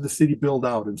how did the city build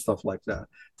out and stuff like that?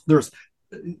 There's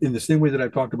in the same way that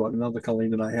I've talked about, now that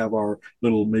Colleen and I have our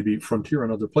little maybe frontier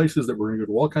in other places that we're going to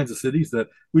go to all kinds of cities that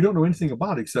we don't know anything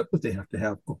about except that they have to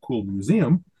have a cool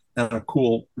museum and a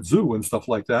cool zoo and stuff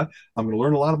like that. I'm going to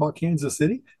learn a lot about Kansas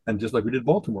City. And just like we did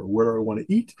Baltimore, where do I want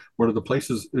to eat? What are the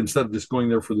places, instead of just going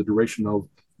there for the duration of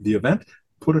the event,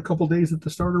 put a couple days at the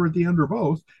start or at the end or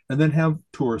both, and then have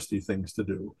touristy things to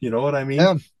do. You know what I mean?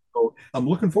 Yeah. So I'm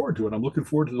looking forward to it. I'm looking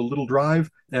forward to the little drive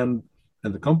and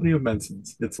the company of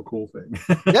Mensans. It's a cool thing.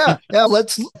 Yeah. Yeah.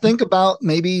 Let's think about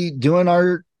maybe doing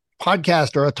our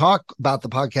podcast or a talk about the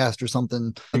podcast or something.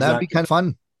 Exactly. That'd be kind of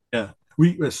fun. Yeah.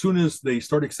 As soon as they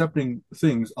start accepting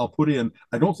things, I'll put in.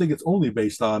 I don't think it's only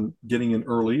based on getting in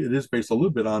early. It is based a little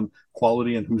bit on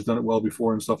quality and who's done it well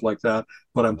before and stuff like that.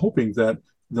 But I'm hoping that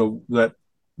that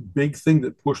big thing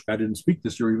that pushed. I didn't speak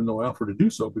this year, even though I offered to do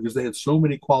so, because they had so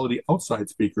many quality outside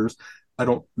speakers. I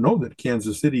don't know that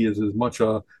Kansas City is as much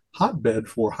a hotbed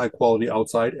for high quality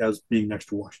outside as being next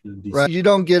to Washington, D.C. Right. You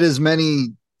don't get as many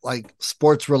like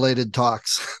sports related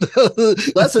talks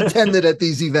less attended at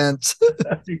these events.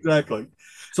 Exactly.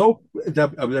 So we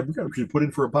should put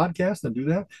in for a podcast and do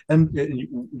that. And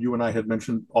you and I had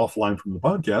mentioned offline from the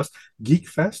podcast, Geek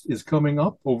Fest is coming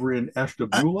up over in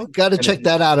Ashtabula. Got to And if check you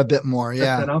that out a bit more. check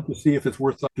Yeah. that out to see if it's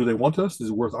worth, do they want us? Is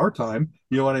it worth our time?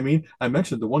 You know what I mean? I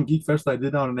mentioned the one Geek Fest I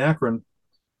did down in Akron.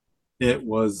 It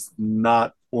was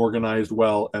not organized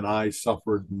well, and I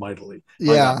suffered mightily. I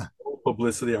got Yeah. no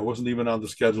publicity. I wasn't even on the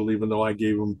schedule, even though I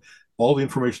gave them all the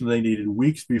information they needed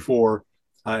weeks before.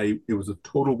 It was a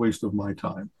total waste of my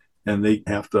time, and they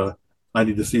have to. I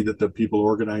need to see that the people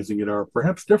organizing it are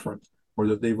perhaps different, or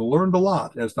that they've learned a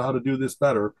lot as to how to do this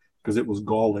better. Because it was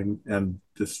galling and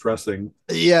distressing.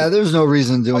 Yeah. There's no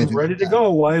reason to do I was anything ready like to that.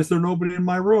 go. Why is there nobody in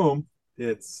my room?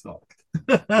 It sucked.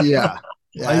 Yeah. I Yeah.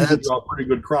 usually That's draw a pretty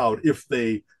good crowd if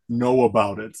they know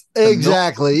about it and know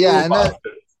exactly. Yeah. And that, about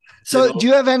it. You so know, do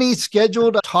you have any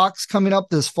scheduled talks coming up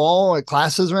this fall, like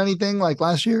classes or anything like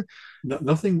last year?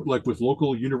 nothing like with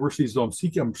local universities. So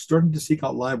I'm starting to seek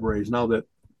out libraries now that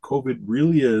COVID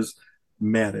really is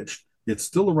managed. It's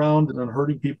still around and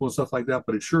hurting people and stuff like that,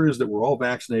 but it sure is that we're all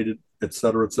vaccinated, et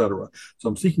cetera, et cetera. So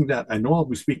I'm seeking that. I know I'll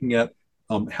be speaking at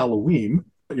Halloween.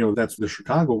 That's the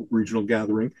Chicago regional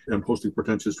gathering and hosting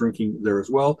pretentious drinking there as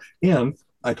well. And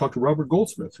I talked to Robert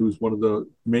Goldsmith, who's one of the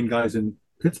main guys in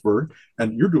Pittsburgh,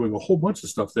 and you're doing a whole bunch of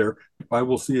stuff there. I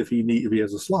will see if he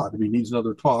has a slot, if he needs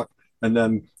another talk, and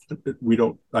then we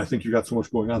don't. I think you got so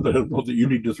much going on that I don't know that you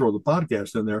need to throw the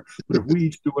podcast in there. But if we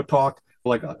each do a talk,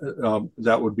 like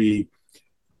that would be,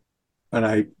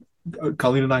 and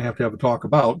Colleen and I have to have a talk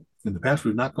about. In the past,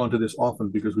 we've not gone to this often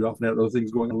because we often have other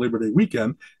things going on Labor Day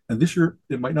weekend, and this year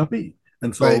it might not be.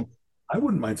 And Right. so I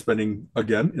wouldn't mind spending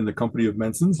again in the company of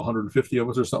Mensons, 150 of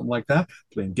us or something like that,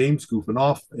 playing games, goofing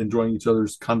off, enjoying each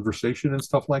other's conversation and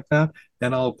stuff like that.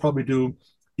 And I'll probably do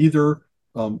either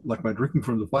like my drinking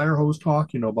from the fire hose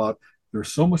talk, about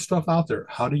there's so much stuff out there.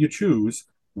 How do you choose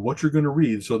what you're going to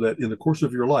read so that in the course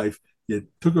of your life you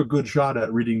took a good shot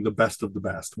at reading the best of the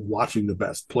best, watching the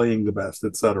best, playing the best,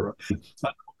 etc.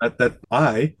 That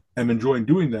I am enjoying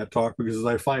doing that talk because as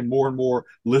I find more and more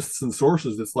lists and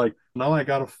sources, it's like now I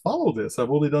got to follow this.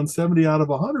 I've only done 70 out of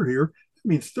 100 here. It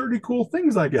means 30 cool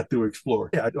things I get to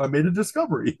explore. Yeah, I made a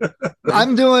discovery. Right?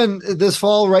 I'm doing this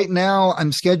fall right now.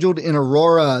 I'm scheduled in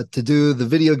Aurora to do the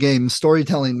video game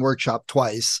storytelling workshop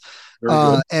twice. Very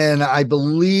good. And I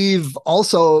believe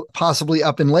also possibly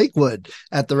up in Lakewood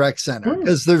at the rec center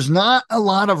because there's not a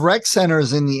lot of rec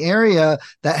centers in the area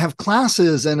that have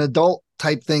classes and adult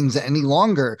type things any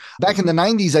longer. Back in the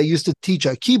 90s, I used to teach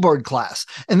a keyboard class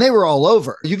and they were all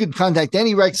over. You could contact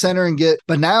any rec center and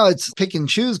but now it's pick and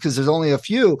choose because there's only a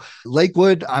few.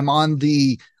 Lakewood, I'm on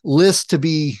the list to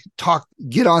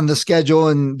get on the schedule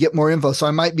and get more info. So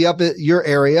I might be up at your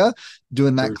area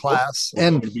doing that class. We're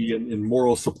going to be in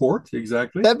moral support.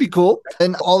 Exactly. That'd be cool.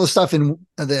 And all the stuff in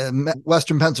the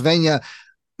Western Pennsylvania.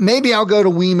 Maybe I'll go to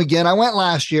Weem again. I went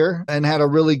last year and had a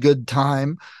really good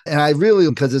time. And I really,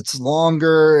 because it's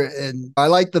longer and I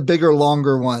like the bigger,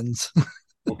 longer ones.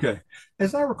 Okay.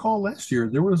 As I recall last year,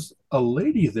 there was a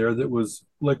lady there that was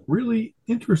like really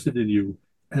interested in you.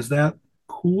 Has that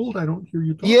cooled? I don't hear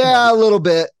you talk about Yeah, it. a little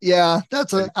bit. Yeah,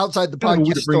 that's Okay. outside the Kind of a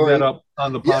way podcast to bring that story. up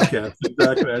on the Yeah, podcast.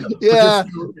 Exactly. yeah,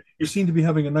 Because you seem to be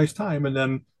having a nice time. And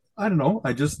then I don't know.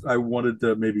 I wanted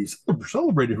to maybe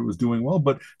celebrate if it was doing well.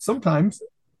 But sometimes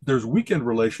there's weekend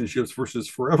relationships versus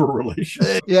forever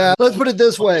relationships. yeah. Let's put it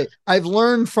this way: I've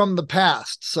learned from the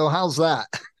past. So how's that?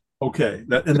 Okay.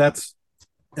 That's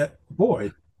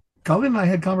boy, Colleen and I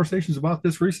had conversations about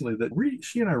this recently that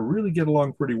she and I really get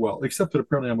along pretty well, except that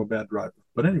apparently I'm a bad driver.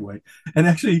 But anyway, and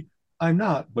actually I'm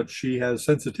not, but she has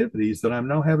sensitivities that I'm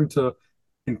now having to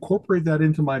incorporate that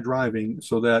into my driving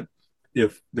so that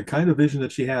if the kind of vision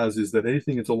that she has is that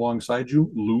anything that's alongside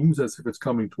you looms as if it's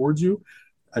coming towards you,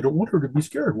 I don't want her to be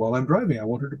scared while I'm driving. I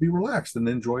want her to be relaxed and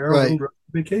enjoy our Right. little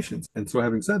vacations. And so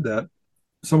having said that,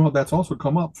 somehow that's also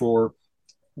come up for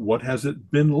what has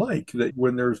it been like that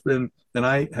when there's been, and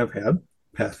I have had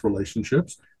past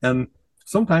relationships, and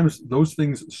sometimes those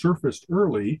things surfaced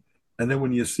early, and then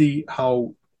when you see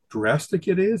how drastic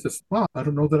it is, it's wow, I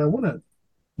don't know that I want to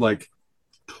like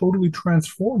totally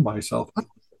transform myself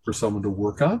for someone to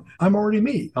work on. I'm already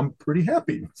me. I'm pretty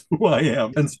happy with who I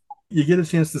am, and so you get a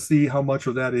chance to see how much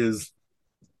of that is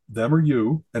them or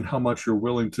you, and how much you're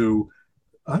willing to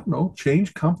I don't know,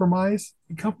 change, compromise.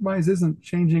 Compromise isn't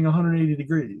changing 180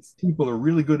 degrees. People are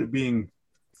really good at being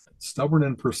stubborn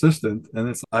and persistent.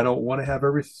 And I don't want to have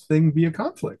everything be a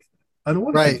conflict. I don't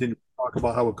want to Right. continue to talk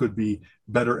about how it could be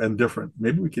better and different.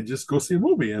 Maybe we could just go see a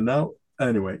movie. And now,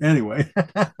 anyway.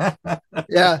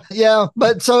 Yeah, yeah.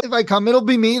 But so if I come, it'll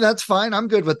be me. That's fine. I'm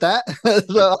good with that.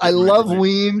 So I Right, love right.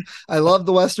 Ween. I love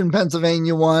the Western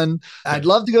Pennsylvania one. I'd Okay.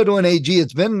 love to go to an AG.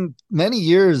 It's been many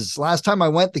years. Last time I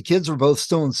went, the kids were both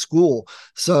still in school.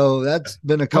 So that's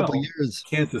been a couple Well, years.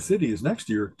 Kansas City is next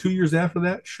year. 2 years after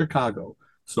that, Chicago.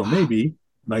 So maybe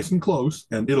nice and close,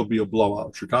 and it'll be a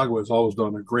blowout. Chicago has always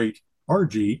done a great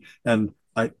RG, and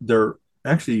they're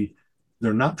actually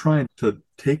they're not trying to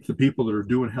take the people that are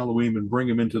doing Halloween and bring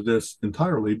them into this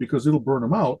entirely because it'll burn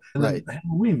them out, and then Right.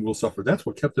 Halloween will suffer. That's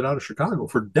what kept it out of Chicago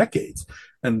for decades,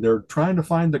 and they're trying to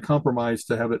find the compromise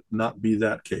to have it not be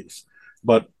that case.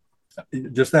 But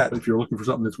just that, if you're looking for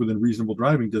something that's within reasonable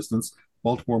driving distance,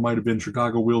 Baltimore might have been,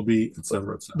 Chicago will be, et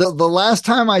cetera, et cetera. The last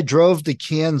time I drove to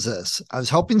Kansas, I was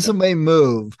helping Yeah. somebody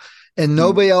move, and Mm.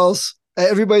 nobody else,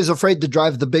 everybody's afraid to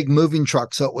drive the big moving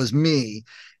truck. So it was me.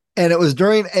 And it was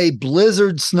during a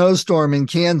blizzard snowstorm in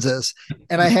Kansas,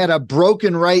 and I had a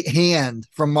broken right hand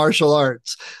from martial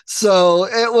arts. So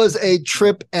it was a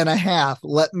trip and a half,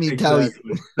 let me tell you.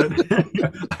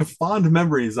 Exactly. Fond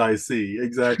memories, I see.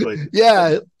 Exactly.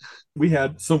 Yeah, We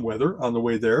had some weather on the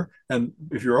way there. And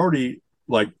if you're already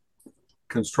like,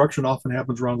 construction often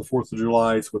happens around the 4th of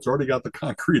July, so it's already got the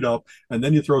concrete up, and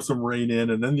then you throw some rain in,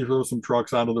 and then you throw some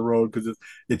trucks onto the road because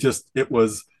it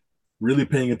was really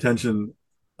paying attention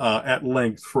at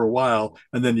length for a while,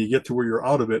 and then you get to where you're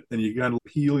out of it, and you kind of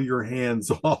peel your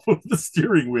hands off of the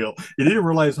steering wheel. You didn't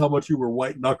realize how much you were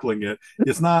white knuckling it.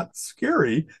 It's not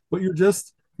scary, but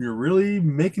you're really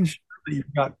making sure that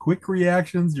you've got quick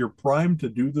reactions. You're primed to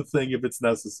do the thing if it's the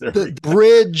necessary.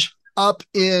 bridge up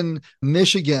in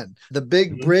Michigan, the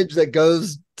big Mhm. bridge that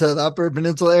goes to the Upper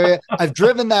Peninsula area. I've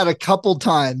driven that a couple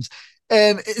times,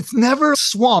 and it's never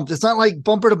swamped. It's not like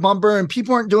bumper to bumper, and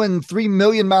people aren't doing 3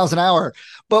 million miles an hour.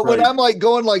 But when Right. I'm like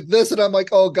going like this, and I'm like,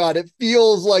 oh God, it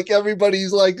feels like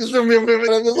everybody's like, and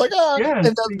I'm just like, ah. Yes,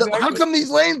 And how exactly. come these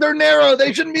lanes are narrow?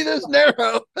 They shouldn't be this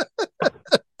narrow.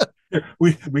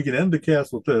 We can end the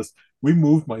cast with this. We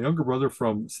moved my younger brother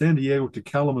from San Diego to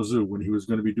Kalamazoo when he was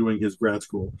going to be doing his grad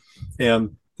school,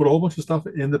 and put a whole bunch of stuff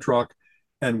in the truck.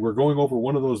 And we're going over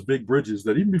one of those big bridges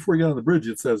that even before you get on the bridge,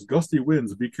 it says gusty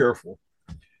winds, be careful.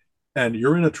 And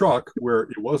you're in a truck where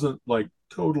it wasn't like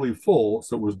totally full,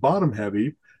 so it was bottom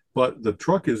heavy, but the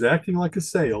truck is acting like a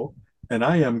sail, and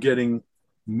I am getting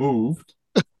moved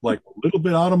like a little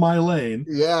bit out of my lane.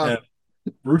 Yeah.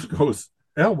 And Bruce goes,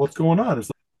 Al, what's going on? It's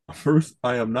like, Bruce,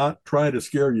 I am not trying to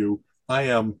scare you. I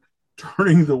am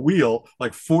turning the wheel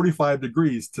like 45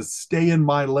 degrees to stay in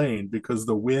my lane because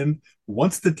the wind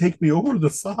wants to take me over the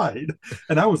side.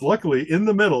 And I was luckily in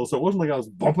the middle. So it wasn't like I was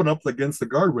bumping up against the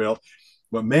guardrail.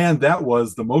 But man, that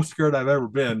was the most scared I've ever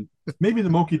been. Maybe the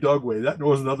Monkey Dog Way. That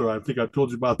was another. I think I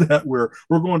told you about that, where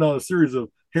we're going down a series of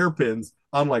hairpins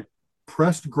on like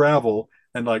pressed gravel,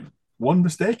 and like one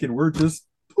mistake, and we're just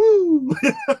woo.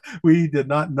 We did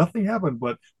not. Nothing happened.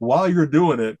 But while you're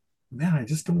doing it, man, I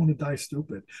just don't want to die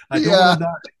stupid. I don't want Yeah. to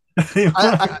die. You know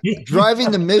what I mean?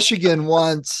 Driving to Michigan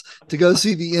once to go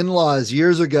see the in-laws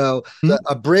years ago,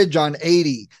 a bridge on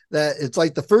 80 that it's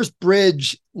like the first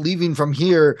bridge leaving from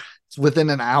here. It's within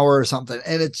an hour or something.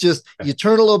 And it's just, you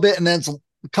turn a little bit and then it's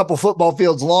a couple football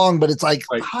fields long, but it's like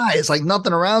Right. high. It's like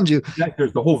nothing around you. Exactly.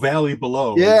 There's the whole valley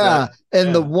below. Yeah. Exactly.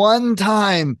 And the Yeah. one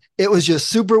time it was just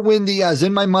super windy. I was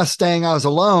in my Mustang. I was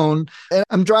alone and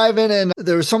I'm driving and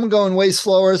there was someone going way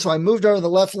slower. So I moved over to the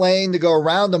left lane to go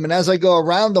around them. And as I go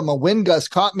around them, a wind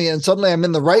gust caught me and suddenly I'm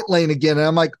in the right lane again. And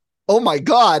I'm like, oh my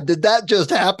God, did that just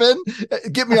happen?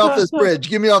 Get me off this bridge.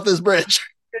 Get me off this bridge.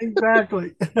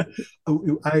 Exactly.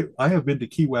 I have been to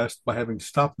Key West by having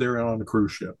stopped there on a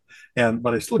cruise ship, and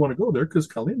but I still want to go there because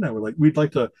Colleen and I were like, we'd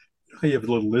like to. I have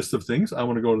a little list of things. I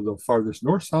want to go to the farthest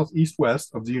north, south, east,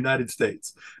 west of the United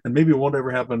States, and maybe it won't ever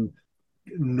happen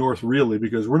north really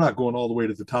because we're not going all the way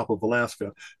to the top of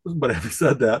Alaska. But having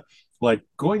said that, like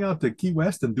going out to Key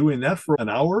West and doing that for an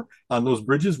hour on those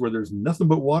bridges where there's nothing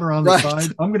but water on the Right.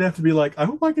 side, I'm going to have to be like, I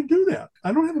hope I can do that.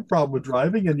 I don't have a problem with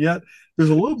driving. And yet there's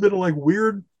a little bit of like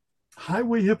weird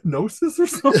highway hypnosis or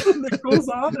something that goes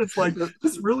on. It's like,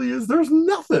 this really is, there's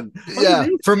nothing Yeah.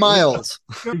 underneath. For miles.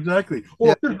 Exactly.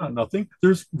 Yeah. Or there's not nothing.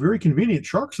 There's very convenient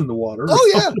sharks in the water.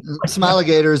 Oh, yeah. Some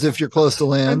alligators if you're close to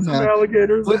land. And some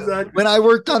alligators. Exactly. When I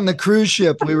worked on the cruise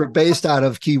ship, we were based out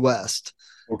of Key West.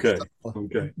 Okay. So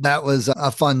Okay. that was a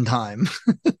fun time.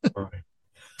 All right.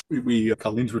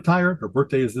 Colleen's retired. Her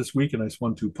birthday is this week, and I just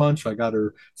won 2 punch. I got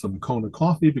her some Kona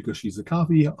coffee because she's a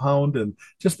coffee hound, and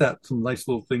just that some nice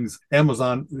little things.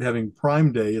 Amazon having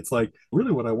Prime Day. It's like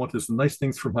really what I want is some nice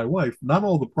things for my wife. Not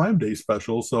all the Prime Day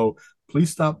specials. So please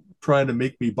stop trying to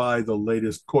make me buy the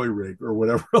latest koi rig or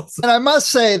whatever else. And I must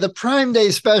say, the Prime Day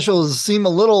specials seem a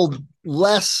little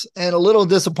less and a little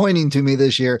disappointing to me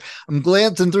this year. I'm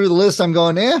glancing through the list. I'm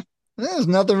going, there's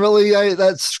nothing really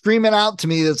that's screaming out to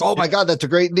me that's, oh my God, that's a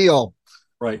great deal.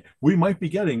 Right. We might be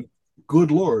getting,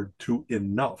 good Lord, to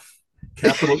enough.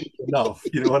 Capital enough.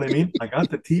 You know what I mean? I got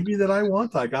the TV that I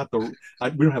want. We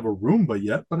don't have a Roomba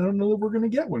yet, but I don't know if we're going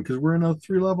to get one because we're in a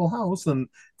 3-level house and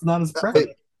it's not as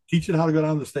practical. Teach it how to go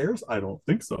down the stairs? I don't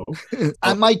think so.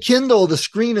 On my Kindle, the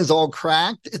screen is all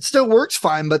cracked. It still works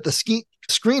fine, but the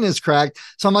screen is cracked.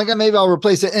 So I'm like, maybe I'll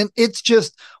replace it. And it's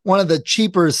just one of the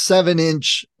cheaper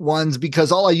 7-inch ones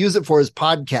because all I use it for is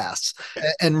podcasts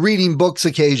and reading books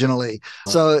occasionally.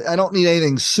 So I don't need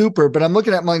anything super, but I'm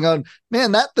looking at mine going,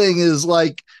 man, that thing is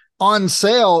like on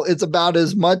sale. It's about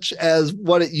as much as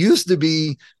what it used to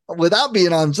be without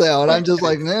being on sale. And I'm just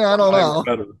like, I don't know.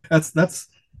 That's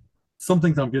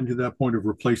something I'm getting to that point of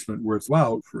replacement where it's,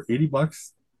 wow, for $80,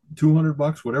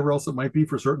 $200, whatever else it might be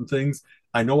for certain things,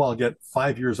 I know I'll get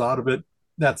 5 years out of it.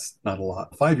 That's not a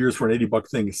lot. 5 years for an $80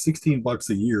 thing is $16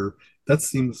 a year. That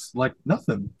seems like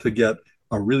nothing to get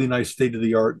a really nice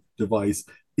state-of-the-art device.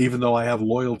 Even though I have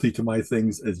loyalty to my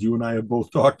things, as you and I have both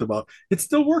talked about, it's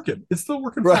still working. It's still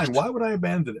working fine. Why would I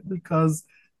abandon it? Because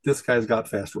this guy's got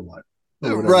fast Wi-Fi.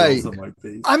 Right.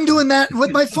 I'm doing that with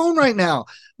my phone right now.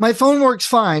 My phone works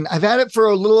fine. I've had it for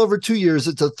a little over 2 years.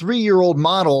 It's a 3-year-old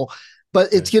model,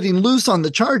 but it's getting loose on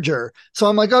the charger. So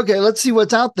I'm like, okay, let's see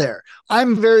what's out there.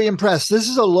 I'm very impressed. This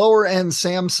is a lower end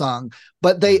Samsung,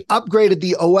 but they upgraded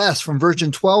the OS from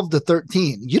version 12 to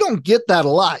 13. You don't get that a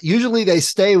lot. Usually they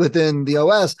stay within the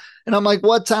OS. And I'm like,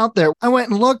 what's out there? I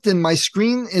went and looked and my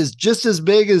screen is just as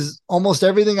big as almost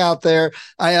everything out there.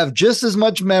 I have just as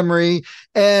much memory,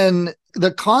 and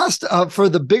the cost for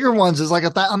the bigger ones is like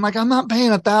I'm not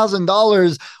paying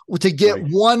 $1,000 to get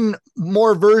one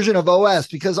more version of OS,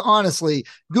 because honestly,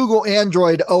 Google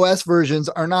Android OS versions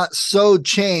are not so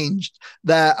changed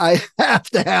that I have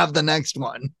to have the next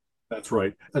one. That's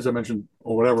right. As I mentioned,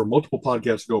 or whatever, multiple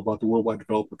podcasts ago about the Worldwide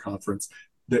Developer Conference,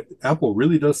 that Apple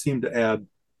really does seem to add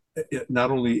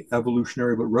not only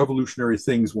evolutionary but revolutionary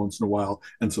things once in a while,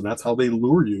 and so that's how they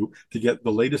lure you to get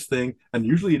the latest thing. And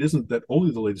usually it isn't that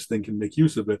only the latest thing can make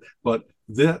use of it, but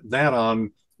that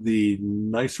on the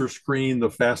nicer screen, the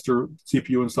faster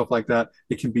CPU and stuff like that,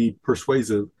 it can be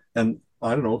persuasive. And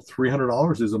I don't know,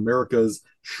 $300 is America's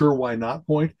sure why not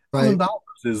point. Right. $1,000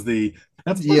 is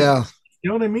that's yeah. You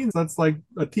know what I mean? That's like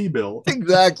a T-bill.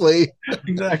 Exactly.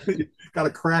 Exactly. Got to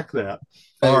crack that.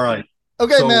 All right.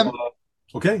 Okay, so, man.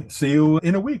 Okay. See you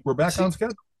in a week. We're back on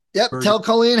schedule. Yep. Tell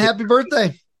Colleen happy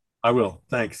birthday. I will.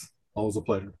 Thanks. Always a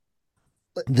pleasure.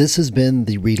 This has been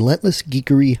the Relentless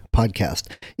Geekery Podcast.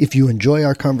 If you enjoy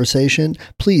our conversation,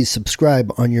 please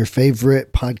subscribe on your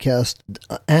favorite podcast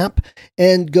app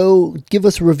and go give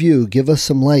us a review. Give us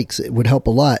some likes. It would help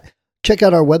a lot. Check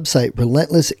out our website,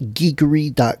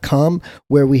 relentlessgeekery.com,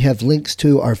 where we have links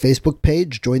to our Facebook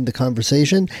page, join the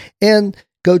conversation, and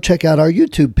go check out our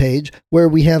YouTube page, where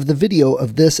we have the video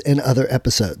of this and other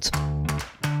episodes.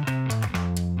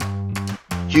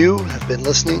 You have been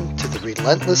listening to the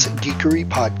Relentless Geekery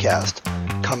Podcast.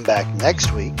 Come back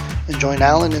next week and join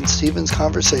Alan and Steven's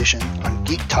conversation on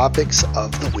geek topics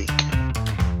of the week.